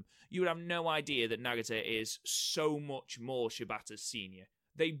look at them, you would have no idea that Nagata is so much more Shibata's senior.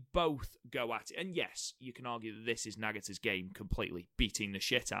 They both go at it. And yes, you can argue that this is Nagata's game completely, beating the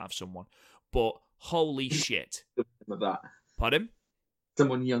shit out of someone. But holy shit. That. Pardon?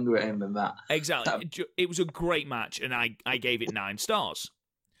 Someone younger at him than that. Exactly. It was a great match, and I gave it 9 stars.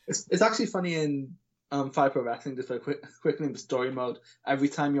 It's actually funny in Five Pro Wrestling, just very quickly in the story mode, every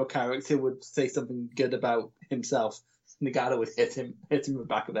time your character would say something good about himself, Nagata would hit him in the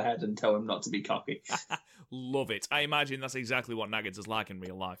back of the head and tell him not to be cocky. Love it. I imagine that's exactly what Nagata's like in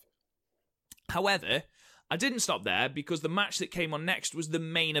real life. However, I didn't stop there, because the match that came on next was the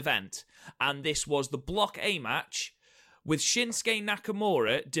main event, and this was the Block A match with Shinsuke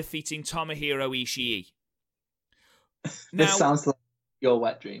Nakamura defeating Tomohiro Ishii. This sounds like your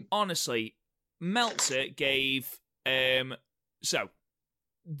wet dream. Honestly, Meltzer gave So,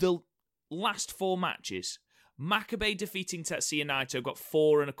 the last 4 matches, Makabe defeating Tetsuya Naito got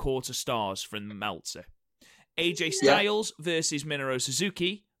 4.25 stars from Meltzer. AJ Styles versus Minoru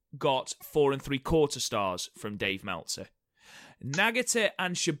Suzuki got 4.75 stars from Dave Meltzer. Nagata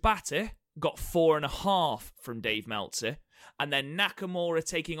and Shibata got 4.5 from Dave Meltzer. And then Nakamura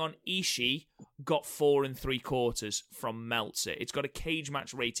taking on Ishii got 4.75 from Meltzer. It's got a cage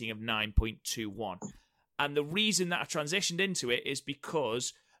match rating of 9.21. And the reason that I transitioned into it is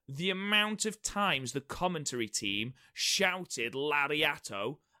because the amount of times the commentary team shouted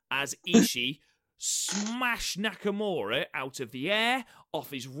Lariato as Ishii smashed Nakamura out of the air,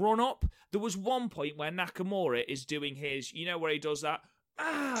 off his run-up. There was one point where Nakamura is doing his, where he does that,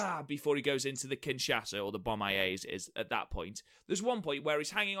 before he goes into the Kinshasa, or the Bomaye is at that point. There's one point where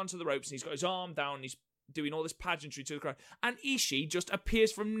he's hanging onto the ropes and he's got his arm down and he's doing all this pageantry to the crowd. And Ishii just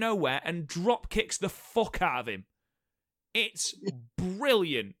appears from nowhere and drop kicks the fuck out of him. It's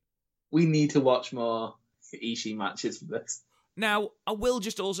brilliant. We need to watch more Ishii matches for this. Now, I will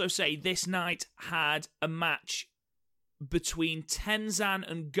just also say this night had a match between Tenzan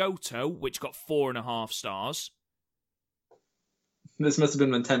and Goto, which got 4.5 stars. This must have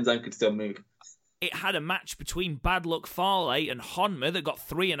been when Tenzan could still move. It had a match between Bad Luck Fale and Honma that got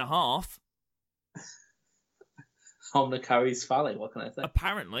 3.5. Honma carries Fale, what can I say?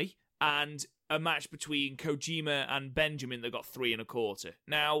 Apparently. And a match between Kojima and Benjamin that got 3.25.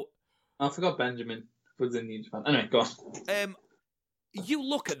 Now... I forgot Benjamin was in New Japan. Anyway, go on. You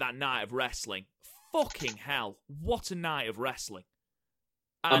look at that night of wrestling. Fucking hell. What a night of wrestling.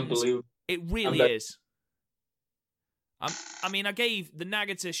 And unbelievable. It really is. I mean, I gave the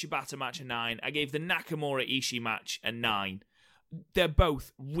Nagata Shibata match a 9. I gave the Nakamura Ishii match a 9. They're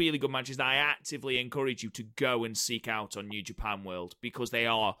both really good matches that I actively encourage you to go and seek out on New Japan World because they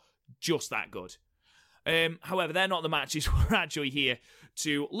are just that good. However, they're not the matches we're actually here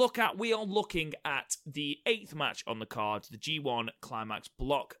to look at. We are looking at the 8th match on the card, the G1 Climax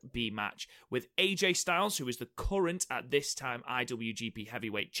Block B match, with AJ Styles, who is the current, at this time, IWGP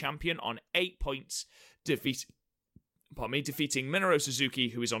Heavyweight Champion, on 8 points, defeating Minoru Suzuki,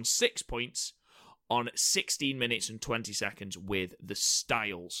 who is on 6 points, on 16 minutes and 20 seconds with the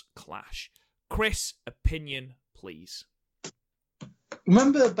Styles Clash. Chris, opinion, please.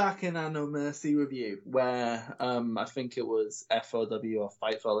 Remember back in our No Mercy review where I think it was FOW or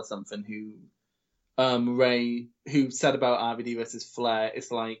Fightful or something who said about RVD versus Flair,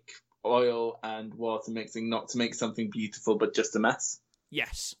 it's like oil and water mixing, not to make something beautiful but just a mess.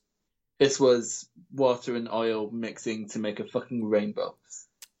 Yes. This was water and oil mixing to make a fucking rainbow.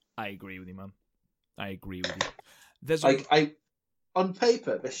 I agree with you, man. I agree with you. There's on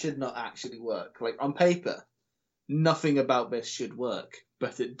paper, this should not actually work. Like, on paper, nothing about this should work,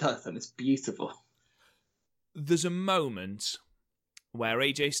 but it does, and it's beautiful. There's a moment where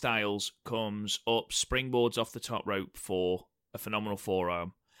AJ Styles comes up, springboards off the top rope for a phenomenal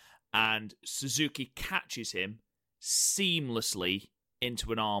forearm, and Suzuki catches him seamlessly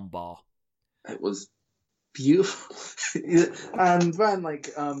into an armbar. It was beautiful. And then,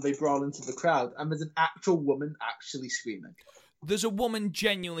 they brawl into the crowd, and there's an actual woman actually screaming. There's a woman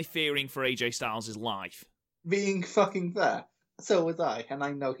genuinely fearing for AJ Styles' life. Being fucking there. So was I, and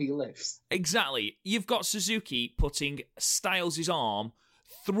I know he lives. Exactly. You've got Suzuki putting Styles' arm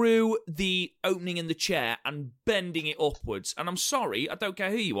through the opening in the chair and bending it upwards. And I'm sorry, I don't care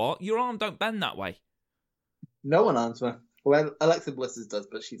who you are, your arm don't bend that way. No one answers. Well, Alexa Bliss's does,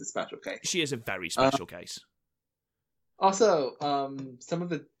 but she's a special case. She is a very special case. Also, some of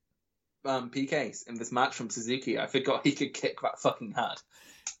the PKs in this match from Suzuki, I forgot he could kick that fucking hard.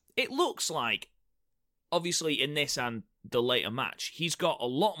 It looks like, obviously in this and the later match, he's got a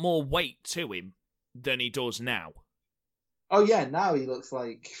lot more weight to him than he does now. Oh yeah, now he looks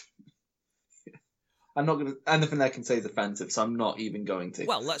like... I'm not going to... Anything I can say is offensive, so I'm not even going to.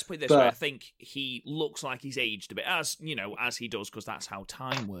 Well, let's put it this way. I think he looks like he's aged a bit, as he does, because that's how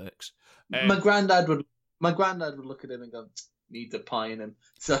time works. My granddad would look at him and go, need to pie in him.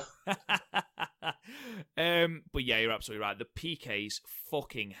 So... but yeah, you're absolutely right. The PK's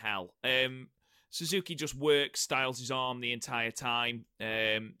fucking hell. Suzuki just works Styles' arm the entire time.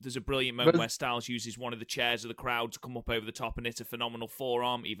 There's a brilliant moment where Styles uses one of the chairs of the crowd to come up over the top and hit a phenomenal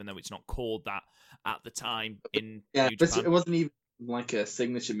forearm, even though it's not called that at the time in New Japan. It wasn't even like a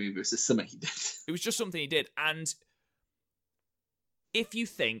signature move. It was just something he did. It was just something he did. And if you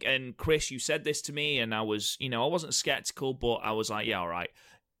think, and Chris, you said this to me, and I was, I wasn't skeptical, but I was like, yeah, all right.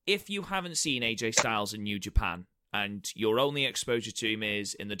 If you haven't seen AJ Styles in New Japan, and your only exposure to him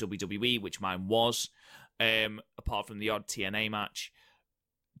is in the WWE, which mine was, apart from the odd TNA match,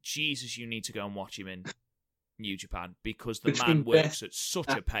 Jesus, you need to go and watch him in New Japan because the Between man works at such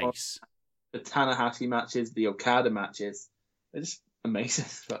a pace. The Tanahashi matches, the Okada matches, they're just amazing.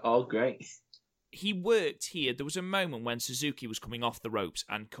 They're all great. He worked here. There was a moment when Suzuki was coming off the ropes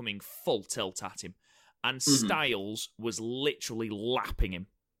and coming full tilt at him, and Styles was literally lapping him.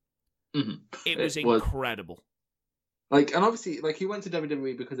 It was incredible. And obviously, he went to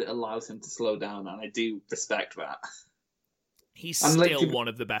WWE because it allows him to slow down, and I do respect that. He's still one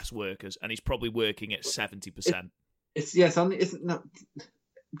of the best workers, and he's probably working at 70%.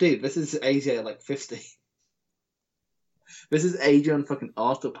 Dude, this is AJ at 50. This is AJ on fucking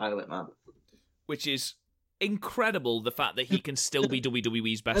autopilot, man. Which is incredible, the fact that he can still be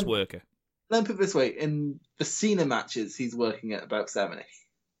WWE's best worker. Let me put it this way, in the Cena matches, he's working at about 70.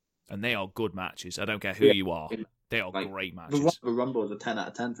 And they are good matches. I don't care who you are. They are great matches. The Rumble is a 10 out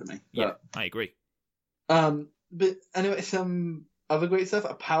of 10 for me. Yeah, I agree. But anyway, some other great stuff.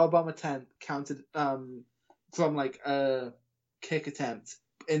 A powerbomb attempt counted from a kick attempt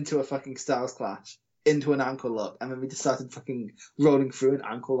into a fucking Styles Clash, into an ankle lock, and then we just started fucking rolling through and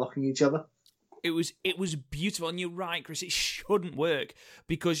ankle locking each other. It was beautiful, and you're right, Chris. It shouldn't work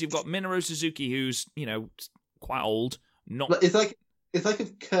because you've got Minoru Suzuki, who's quite old. It's like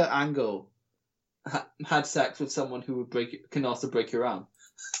if Kurt Angle had sex with someone who can also break your arm.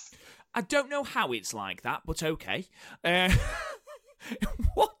 I don't know how it's like that, but okay.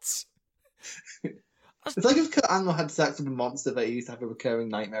 What? It's like if Kurt Angle had sex with a monster that he used to have a recurring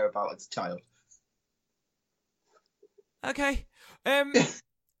nightmare about as a child. Okay.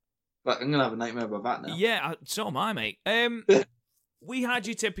 But I'm going to have a nightmare about that now. Yeah, so am I, mate. We had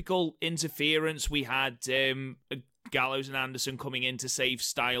your typical interference. We had Gallows and Anderson coming in to save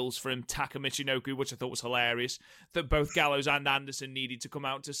Styles from Taka Michinoku, which I thought was hilarious. That both Gallows and Anderson needed to come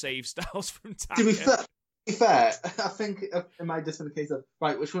out to save Styles from Taka. To be fair, I think it might just been a case of,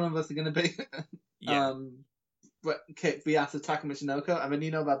 right, which one of us are going to be kick the ass of Taka Michinoku? I mean,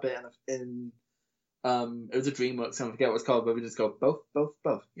 you know that bit in it was a DreamWorks, I forget what it's called, but we just go,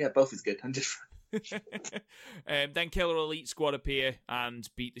 both. Yeah, both is good. I'm just... Then Killer Elite Squad appear and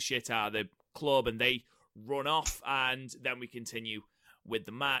beat the shit out of the club, and they run off, and then we continue with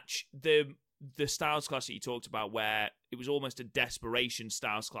the match. The Styles Clash that you talked about, where it was almost a desperation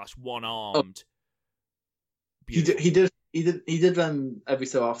Styles Clash, one-armed. He did them every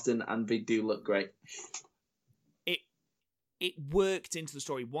so often, and they do look great. It worked into the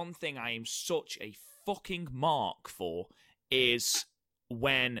story. One thing I am such a fucking mark for is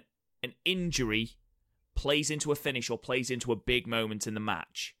when an injury plays into a finish or plays into a big moment in the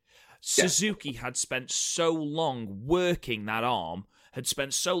match. Yeah. Suzuki had spent so long working that arm, had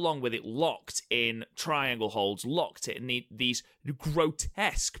spent so long with it locked in triangle holds, locked it in these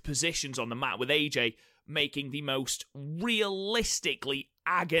grotesque positions on the mat, with AJ making the most realistically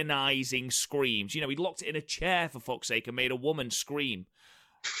agonizing screams. He locked it in a chair, for fuck's sake, and made a woman scream.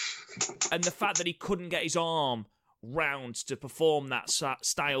 And the fact that he couldn't get his arm round to perform that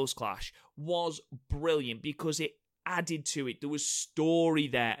Styles Clash was brilliant, because it added to it. There was story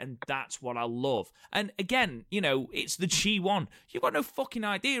there, and that's what I love. And again, it's the G1. You've got no fucking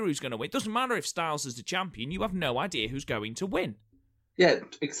idea who's going to win. It doesn't matter if Styles is the champion. You have no idea who's going to win. Yeah,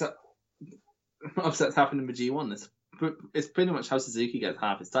 except upsets happen in the G1. It's pretty much how Suzuki gets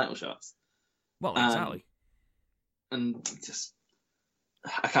half his title shots. Well, exactly. And just,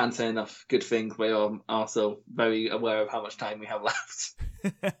 I can't say enough good things. We are also very aware of how much time we have left.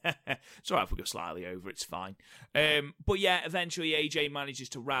 It's all right if we go slightly over. It's fine. But yeah, eventually AJ manages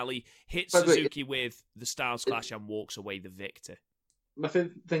to rally, hits Suzuki with the Styles Clash, and walks away the victor. My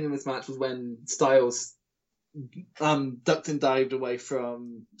favourite thing in this match was when Styles ducked and dived away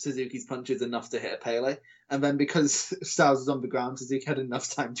from Suzuki's punches enough to hit a Pele, and then because Styles was on the ground, Suzuki had enough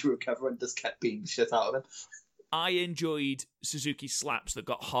time to recover and just kept beating the shit out of him. I enjoyed Suzuki's slaps that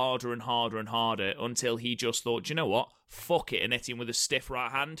got harder and harder and harder until he just thought, you know what, fuck it, and hit him with a stiff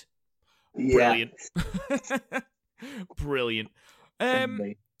right hand. Brilliant. Yeah. Brilliant.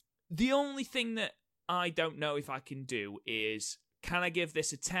 The only thing that I don't know if I can do is, can I give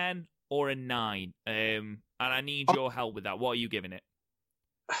this a 10 or a 9? And I need your help with that. What are you giving it?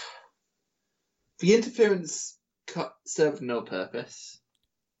 The interference served no purpose.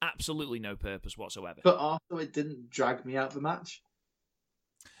 Absolutely no purpose whatsoever. But also, it didn't drag me out of the match.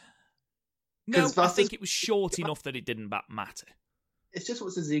 No, I think it was short enough that it didn't matter. It's just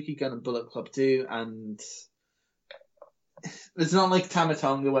what Suzuki Gun and Bullet Club do, and it's not like Tama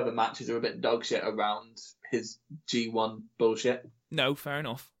Tonga where the matches are a bit dog shit around his G1 bullshit. No, fair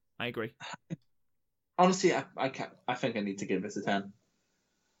enough. I agree. Honestly, I think I need to give this a 10.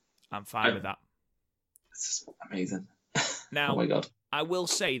 I'm fine with that. It's just amazing. Now, oh my God. I will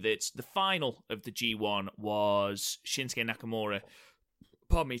say that the final of the G1 was Shinsuke Nakamura,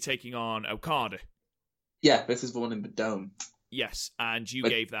 taking on Okada. Yeah, this is the one in the Dome. Yes, and you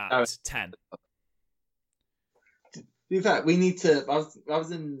gave that 10. In fact, we need to... I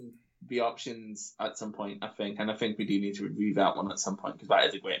was in the options at some point, I think, and I think we do need to review that one at some point, because that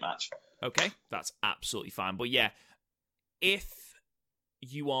is a great match. Okay, that's absolutely fine. But yeah, if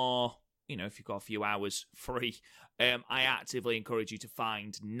you are, if you've got a few hours free, I actively encourage you to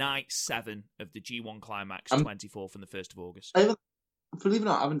find Night 7 of the G1 Climax 24th and the 1st of August. Believe it or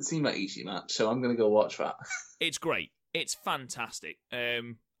not, I haven't seen that Ishii match, so I'm going to go watch that. It's great. It's fantastic.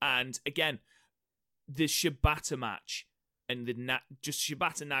 And again, the Shibata match and just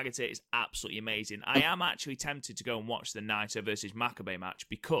Shibata Nagata is absolutely amazing. I am actually tempted to go and watch the Naito versus Makabe match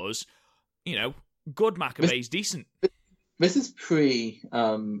because, good Makabe is decent. This is pre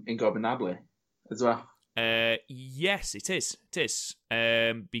Ingobernable as well. Yes, it is. It is.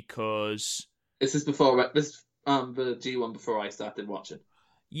 Because this is before the G1 before I started watching.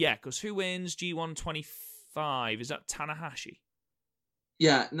 Yeah, because who wins G1 25? Is that Tanahashi?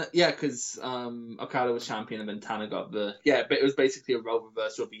 Yeah, because Okada was champion and then Tana got the... Yeah, but it was basically a role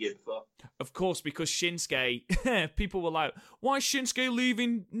reversal of the year before. Of course, because Shinsuke... people were like, why is Shinsuke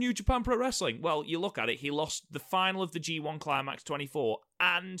leaving New Japan Pro Wrestling? Well, you look at it, he lost the final of the G1 Climax 24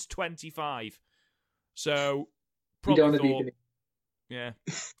 and 25. So, probably thought... Yeah.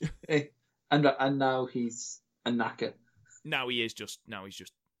 and now he's a knacker. Now he's just...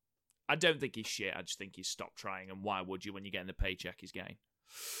 I don't think he's shit, I just think he's stopped trying, and why would you when you're getting the paycheck he's getting?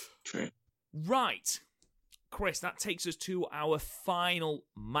 True. Right. Chris, that takes us to our final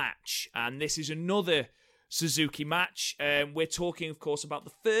match, and this is another Suzuki match. We're talking, of course, about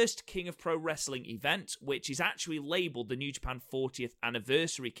the first King of Pro Wrestling event, which is actually labelled the New Japan 40th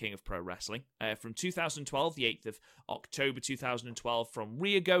Anniversary King of Pro Wrestling, from 2012, the 8th of October 2012, from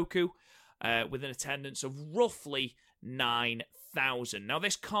Ryogoku, with an attendance of roughly 9,000. Now,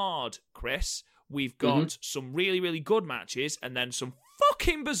 this card, Chris, we've got some really, really good matches and then some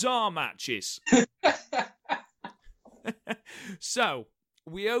fucking bizarre matches. So,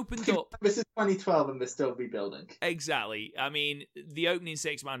 we opened up... This is 2012 and they're still rebuilding. Exactly. I mean, the opening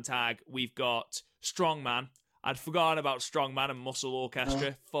six-man tag, we've got Strongman. I'd forgotten about Strongman and Muscle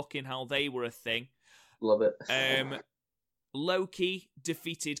Orchestra. Fucking hell, they were a thing. Love it. Loki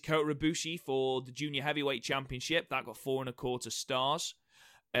defeated Kota Ibushi for the Junior Heavyweight Championship. That got 4.25 stars.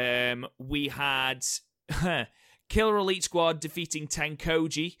 We had Killer Elite Squad defeating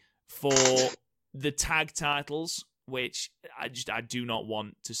Tenkoji for the tag titles, which I do not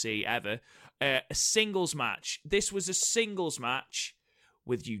want to see ever. A singles match. This was a singles match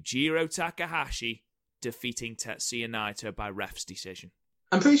with Yujiro Takahashi defeating Tetsuya Naito by ref's decision.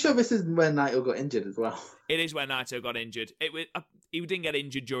 I'm pretty sure this is when Naito got injured as well. It is when Naito got injured. He didn't get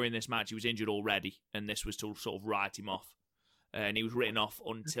injured during this match. He was injured already, and this was to sort of write him off. And he was written off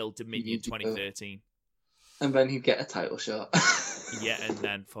until Dominion 2013. And then he'd get a title shot. Yeah, and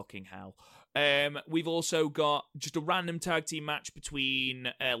then fucking hell. We've also got just a random tag team match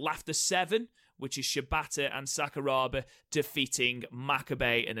between Laughter 7, which is Shibata and Sakuraba defeating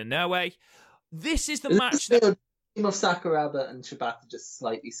Makabe and Inoue. This is the match that... team of Sakuraba and Shibata just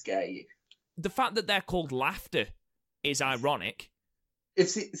slightly scare you. The fact that they're called Laughter is ironic. If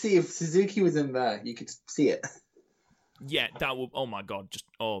Suzuki was in there, you could see it. Yeah, that would... Oh my god,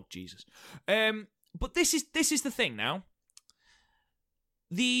 Jesus. But this is the thing now.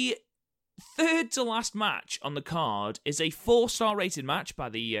 The third to last match on the card is a 4-star rated match by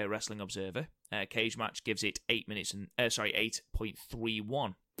the Wrestling Observer. Cage Match gives it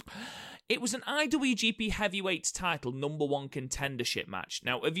 8.31. It was an IWGP Heavyweight title number 1 contendership match.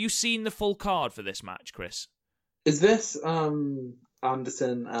 Now, have you seen the full card for this match, Chris? Is this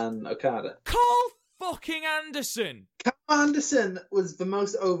Anderson and Okada? Carl fucking Anderson! Carl Anderson was the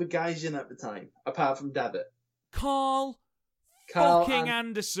most over Gaijin at the time, apart from Devitt. Carl fucking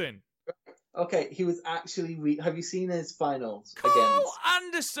Anderson! Okay, he was actually... Have you seen his finals? Carl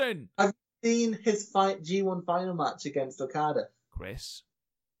Anderson! Have you seen his G1 final match against Okada? Chris...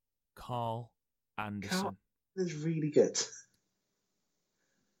 Carl Anderson. Carl is really good.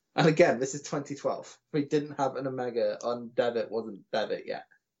 And again, this is 2012. We didn't have an Omega on Devitt, wasn't Devitt yet.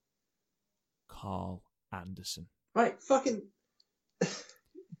 Carl Anderson. Right, fucking...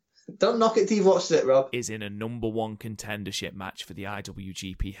 Don't knock it till you've watched it, Rob. Is in a number 1 contendership match for the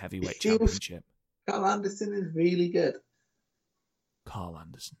IWGP Heavyweight Championship. Carl Anderson is really good. Carl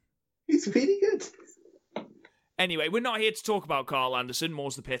Anderson. He's really good. Anyway, we're not here to talk about Carl Anderson,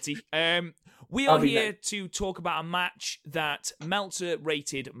 more's the pity. We are here to talk about a match that Meltzer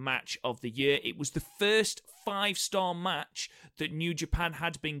rated match of the year. It was the first 5-star match that New Japan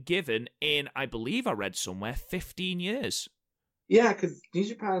had been given in, I believe I read somewhere, 15 years. Yeah, because New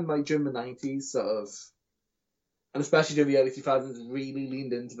Japan, like, during the 90s, sort of, and especially during the early 2000s, really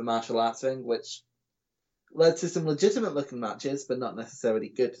leaned into the martial arts thing, which led to some legitimate-looking matches, but not necessarily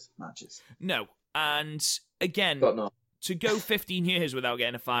good matches. No, and again... But no. To go 15 years without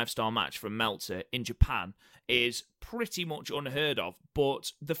getting a 5-star match from Meltzer in Japan is pretty much unheard of.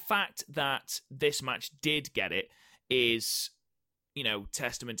 But the fact that this match did get it is,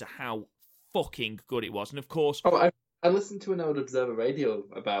 testament to how fucking good it was. And of course... Oh, I listened to an old Observer Radio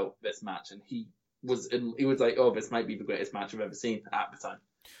about this match, and he was like, oh, this might be the greatest match I've ever seen at the time.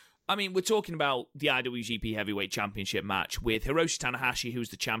 I mean, we're talking about the IWGP Heavyweight Championship match with Hiroshi Tanahashi, who's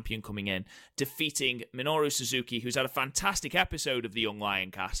the champion, coming in, defeating Minoru Suzuki, who's had a fantastic episode of the Young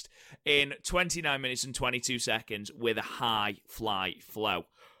Lion cast, in 29 minutes and 22 seconds with a high fly flow.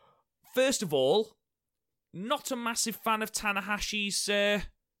 First of all, not a massive fan of Tanahashi's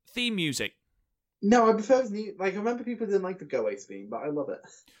theme music. No, I prefer I remember people didn't like the Go Ace theme, but I love it.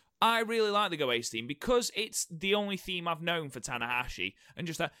 I really like the Go Ace theme because it's the only theme I've known for Tanahashi, and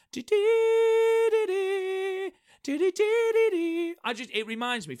just that it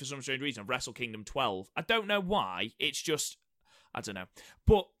reminds me for some strange reason of Wrestle Kingdom 12. I don't know why. It's just I don't know.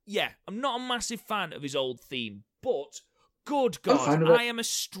 But yeah, I'm not a massive fan of his old theme. But good God, I am a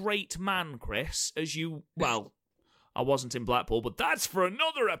straight man, Chris. I wasn't in Blackpool, but that's for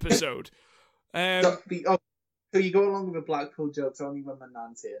another episode. So you go along with the Blackpool jokes only when my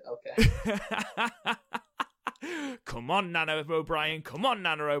nan's here. Okay. Come on, Nana O'Brien. Come on,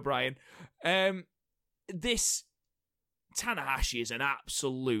 Nana O'Brien. This Tanahashi is an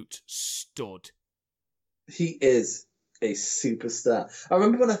absolute stud. He is a superstar. I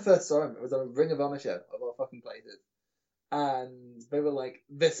remember when I first saw him, it was on a Ring of Honor show of all fucking places. And they were like,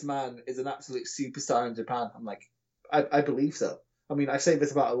 this man is an absolute superstar in Japan. I'm like, I believe so. I mean, I say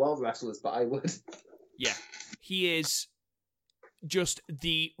this about a lot of wrestlers, but I would. Yeah. He is just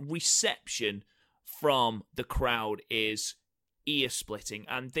the reception from the crowd is ear-splitting.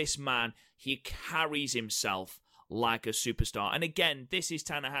 And this man, he carries himself like a superstar. And again, this is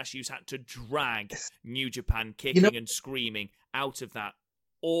Tanahashi who's had to drag New Japan kicking and screaming out of that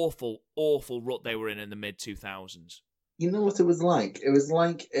awful, awful rut they were in the mid-2000s. You know what it was like? It was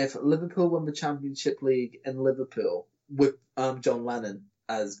like if Liverpool won the Championship League in Liverpool with John Lennon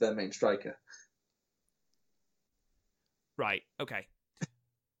as their main striker. Right, okay.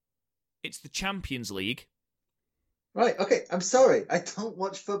 It's the Champions League. Right, okay, I'm sorry. I don't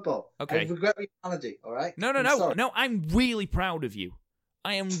watch football. Okay. I regret the analogy, all right? No, I'm really proud of you.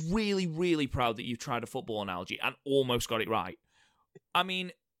 I am really, really proud that you tried a football analogy and almost got it right. I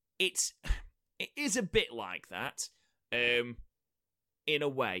mean, it is a bit like that, in a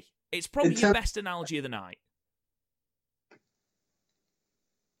way. It's probably your best analogy of the night.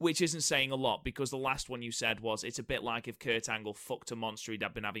 Which isn't saying a lot, because the last one you said was, it's a bit like if Kurt Angle fucked a monster he'd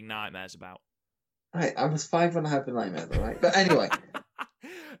been having nightmares about. Right, I was 5 when I had the nightmares, all right? But anyway.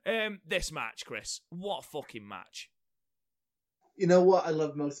 This match, Chris. What a fucking match. You know what I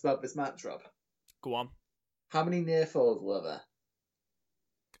love most about this match, Rob? Go on. How many near falls were there?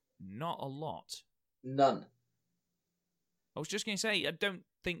 Not a lot. None. I was just going to say, I don't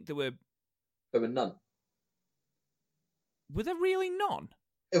think there were... There were none. Were there really none?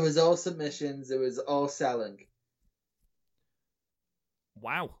 It was all submissions. It was all selling.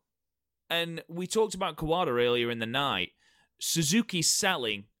 Wow. And we talked about Kawada earlier in the night. Suzuki's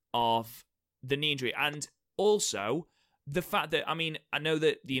selling of the knee injury. And also, the fact that, I mean, I know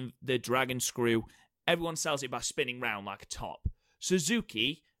that the dragon screw, everyone sells it by spinning round like a top.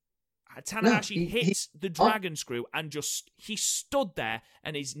 Suzuki, Tanahashi hits the dragon screw and he stood there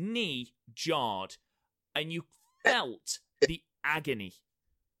and his knee jarred. And you felt the agony.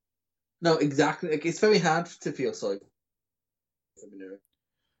 No, exactly. Like, it's very hard to feel sorry for Minoru.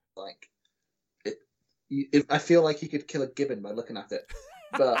 Like, I feel like he could kill a gibbon by looking at it,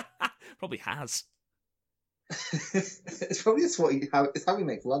 but probably has. It's probably it's how he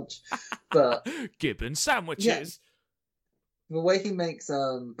makes lunch. But gibbon sandwiches. Yeah, the way he makes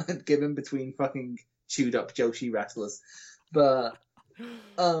gibbon between fucking chewed up Joshi wrestlers, but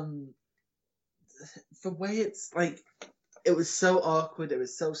the way it's like. It was so awkward. It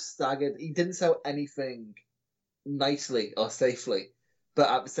was so staggered. He didn't sell anything nicely or safely, but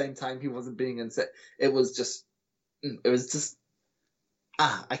at the same time, he wasn't being unsafe. It was just,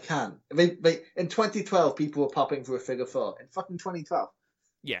 I can't. In 2012, people were popping for a figure 4. In fucking 2012.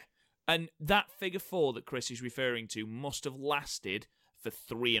 Yeah. And that figure 4 that Chris is referring to must have lasted for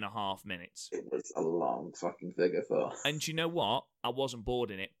 3.5 minutes. It was a long fucking figure four. And you know what? I wasn't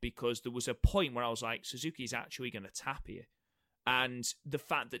bored in it because there was a point where I was like, Suzuki's actually going to tap here. And the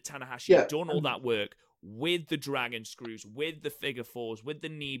fact that Tanahashi had done all that work with the dragon screws, with the figure fours, with the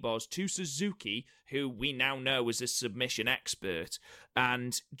knee bars to Suzuki, who we now know is a submission expert,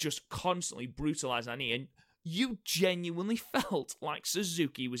 and just constantly brutalized that knee. And you genuinely felt like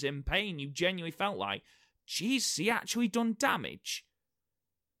Suzuki was in pain. You genuinely felt like, geez, he actually done damage.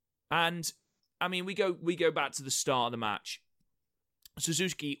 And I mean, we go back to the start of the match.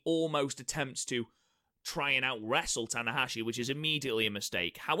 Suzuki almost attempts to try and out-wrestle Tanahashi, which is immediately a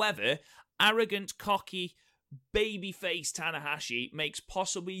mistake. However, arrogant, cocky, babyface Tanahashi makes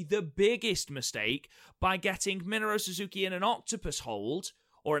possibly the biggest mistake by getting Minoru Suzuki in an octopus hold,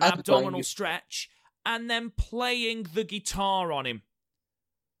 or an abdominal stretch, and then playing the guitar on him.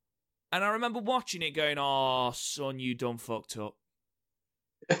 And I remember watching it going, oh, son, you done fucked up.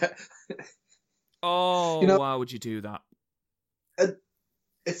 Why would you do that?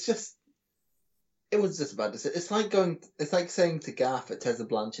 It's just... It was just about to say. It's like saying to Gaff that Tessa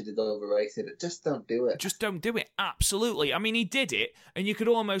Blanchard is overrated. Just don't do it. Just don't do it. Absolutely. I mean, he did it, and you could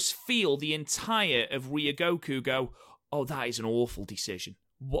almost feel the entire of Ryogoku go, oh, that is an awful decision.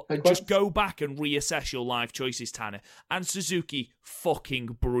 Just go back and reassess your life choices, Tanner. And Suzuki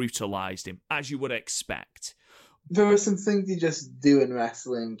fucking brutalized him, as you would expect. There are some things you just do in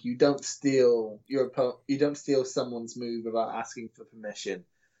wrestling. You don't steal someone's move without asking for permission.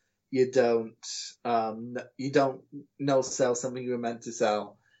 You don't no sell something you were meant to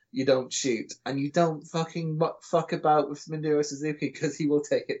sell. You don't shoot, and you don't fucking fuck about with Minoru Suzuki because he will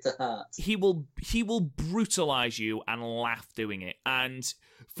take it to heart. He will brutalize you and laugh doing it. And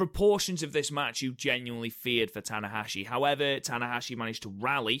for portions of this match, you genuinely feared for Tanahashi. However, Tanahashi managed to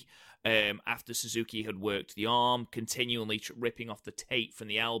rally after Suzuki had worked the arm, continually ripping off the tape from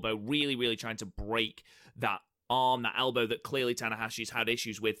the elbow, really, really trying to break that arm, that elbow that clearly Tanahashi's had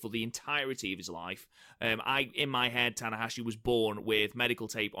issues with for the entirety of his life. In my head, Tanahashi was born with medical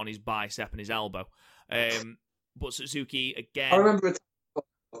tape on his bicep and his elbow. But Suzuki, again... I remember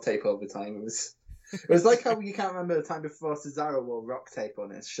a tape over time. It was like how you can't remember the time before Cesaro wore rock tape on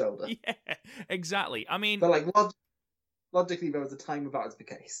his shoulder. Yeah, exactly. I mean... But like, logically, there was a time where that was the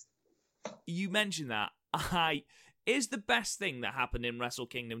case. You mentioned that. Is the best thing that happened in Wrestle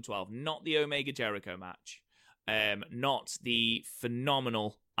Kingdom 12 not the Omega Jericho match? Not the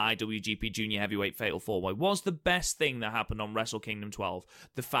phenomenal IWGP Junior Heavyweight Fatal 4-Way. Was the best thing that happened on Wrestle Kingdom 12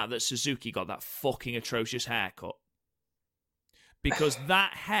 the fact that Suzuki got that fucking atrocious haircut? Because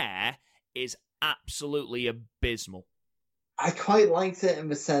that hair is absolutely abysmal. I quite liked it in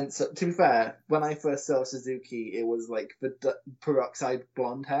the sense that, to be fair, when I first saw Suzuki, it was like the peroxide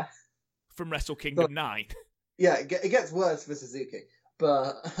blonde hair. From Wrestle Kingdom 9. Yeah, it gets worse for Suzuki.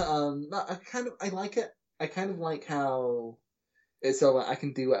 But I like it. I kind of like how it's so like I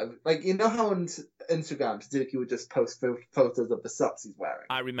can do whatever. Like, you know how on Instagram Suzuki would just post photos of the socks he's wearing?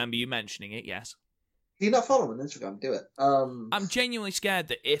 I remember you mentioning it, yes. Do you not follow him on Instagram? Do it. I'm genuinely scared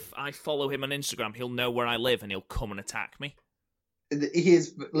that if I follow him on Instagram, he'll know where I live and he'll come and attack me. He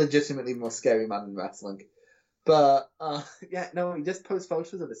is legitimately the most scary man in wrestling. But, he just posts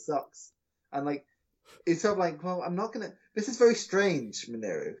photos of his socks. And, like, it's sort of like, well, I'm not going to... This is very strange,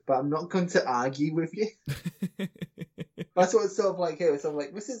 Minoru, but I'm not going to argue with you. That's what it's sort of like here. It's sort of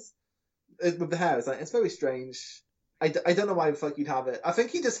like, this is... With the hair, it's like, it's very strange. I don't know why the fuck you'd have it. I think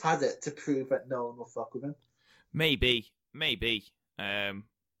he just has it to prove that no one will fuck with him. Maybe.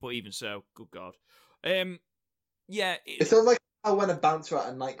 But even so, good God. It's sort of like how when a bouncer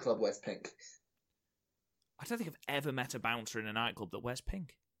at a nightclub wears pink. I don't think I've ever met a bouncer in a nightclub that wears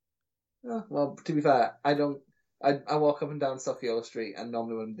pink. Oh, well, to be fair, I don't. I walk up and down Sophia Street, and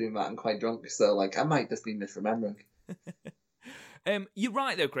normally when I'm doing that, I'm quite drunk, so like I might just be misremembering. You're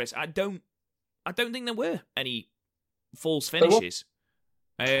right though, Chris. I don't think there were any false finishes.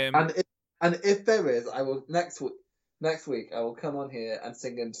 And if there is, I will next week I will come on here and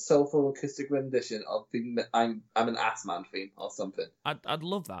sing a soulful acoustic rendition of the I'm an Ass Man theme or something. I'd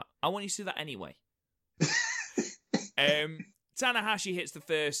love that. I want you to do that anyway. Tanahashi hits the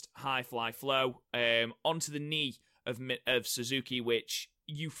first high fly flow onto the knee of Suzuki, which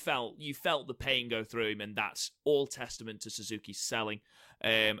you felt the pain go through him, and that's all testament to Suzuki's selling.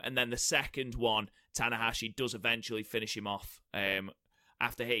 And then the second one, Tanahashi does eventually finish him off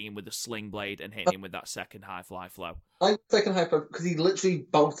after hitting him with the sling blade and hitting him with that second high fly flow. I second high flow because he literally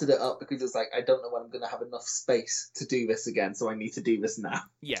bolted it up because it's like, I don't know when I'm going to have enough space to do this again, so I need to do this now.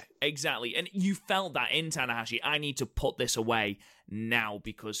 Yeah, exactly. And you felt that in Tanahashi. I need to put this away now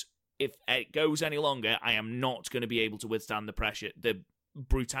because if it goes any longer, I am not going to be able to withstand the pressure, the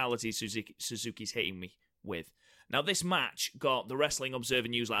brutality Suzuki's hitting me with. Now, this match got the Wrestling Observer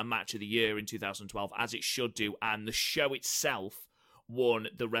Newsletter Match of the Year in 2012, as it should do, and the show itself won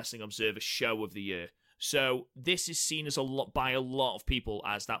the Wrestling Observer Show of the Year. So this is seen as by a lot of people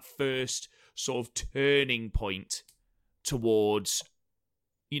as that first sort of turning point towards,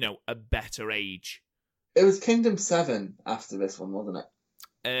 a better age. It was Kingdom 7 after this one, wasn't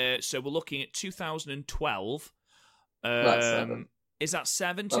it? So we're looking at 2012. That's 7. Is that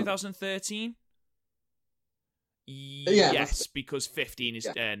 7, 2013? Yeah, yes, because 15 is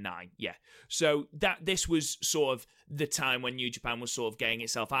 9. Yeah. So this was sort of the time when New Japan was sort of getting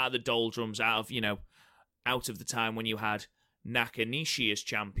itself out of the doldrums, out of the time when you had Nakanishi as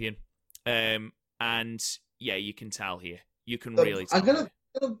champion. And yeah, you can tell here. You can really tell. I'm gonna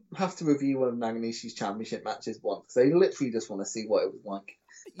have to review one of Nakanishi's championship matches once, because I literally just want to see what it was like.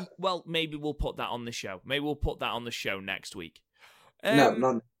 Well, maybe we'll put that on the show. Maybe we'll put that on the show next week.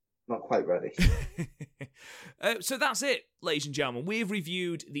 No, not quite ready. So that's it, ladies and gentlemen. We've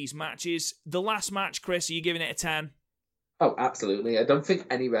reviewed these matches. The last match, Chris, are you giving it a 10? Oh, absolutely. I don't think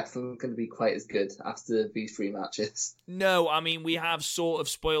any wrestling is going to be quite as good after these 3 matches. No, I mean, we have sort of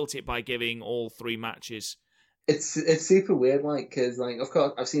spoilt it by giving all 3 matches. It's super weird, because, of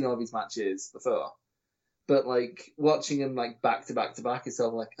course, I've seen all these matches before, but, watching them, back to back to back, it's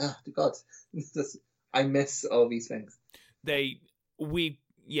sort of oh, God, I miss all these things. When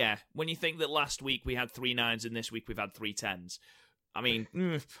you think that last week we had 3 9s and this week we've had 3 10s, I mean,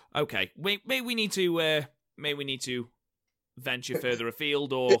 okay, maybe we need to venture further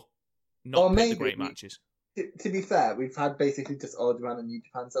afield or not pick the great matches. To be fair, we've had basically just All Japan and New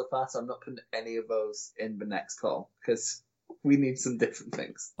Japan so far, so I'm not putting any of those in the next call, because we need some different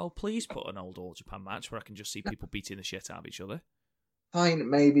things. Oh, please put an old All Japan match where I can just see people beating the shit out of each other. Fine,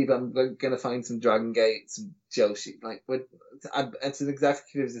 maybe, but I'm going to find some Dragon Gate, some Joshi. It's an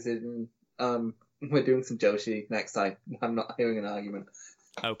executive decision. We're doing some Joshi next time. I'm not hearing an argument.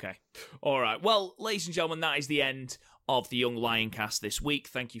 Okay. All right. Well, ladies and gentlemen, that is the end of the Young Lion Cast this week.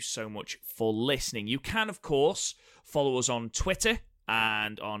 Thank you so much for listening. You can, of course, follow us on Twitter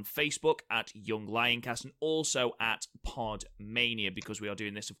and on Facebook at Young Lioncast, and also at Podmania, because we are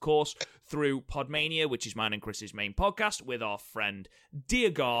doing this, of course, through Podmania, which is mine and Chris's main podcast, with our friend Dear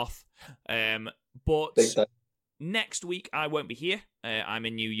Garth. But next week I won't be here. I'm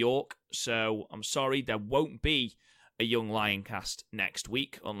in New York, so I'm sorry, there won't be a Young Lioncast next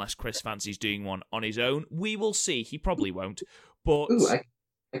week, unless Chris fancies doing one on his own. We will see. He probably won't. But ooh, I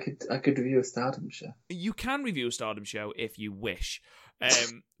could review a Stardom show. You can review a Stardom show if you wish.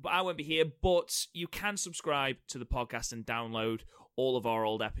 But I won't be here. But you can subscribe to the podcast and download all of our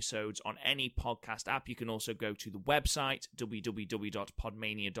old episodes on any podcast app. You can also go to the website,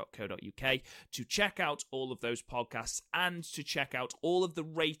 www.podmania.co.uk, to check out all of those podcasts and to check out all of the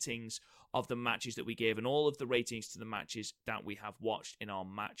ratings of the matches that we gave and all of the ratings to the matches that we have watched in our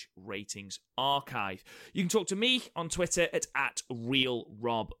match ratings archive. You can talk to me on Twitter at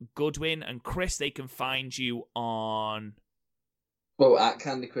 @RealRobGoodwin, and Chris, they can find you on... Well, at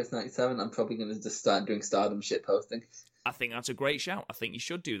CandyChris97. I'm probably going to just start doing Stardom shit posting. I think that's a great shout. I think you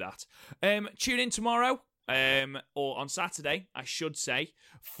should do that. Tune in tomorrow, or on Saturday, I should say,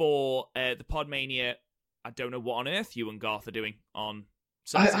 for the Podmania. I don't know what on earth you and Garth are doing on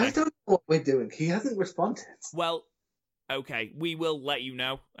Saturday. I don't know what we're doing. He hasn't responded. Well, okay, we will let you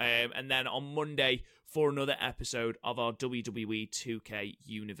know. And then on Monday for another episode of our WWE 2K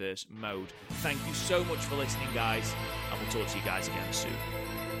Universe mode. Thank you so much for listening, guys, and we'll talk to you guys again soon.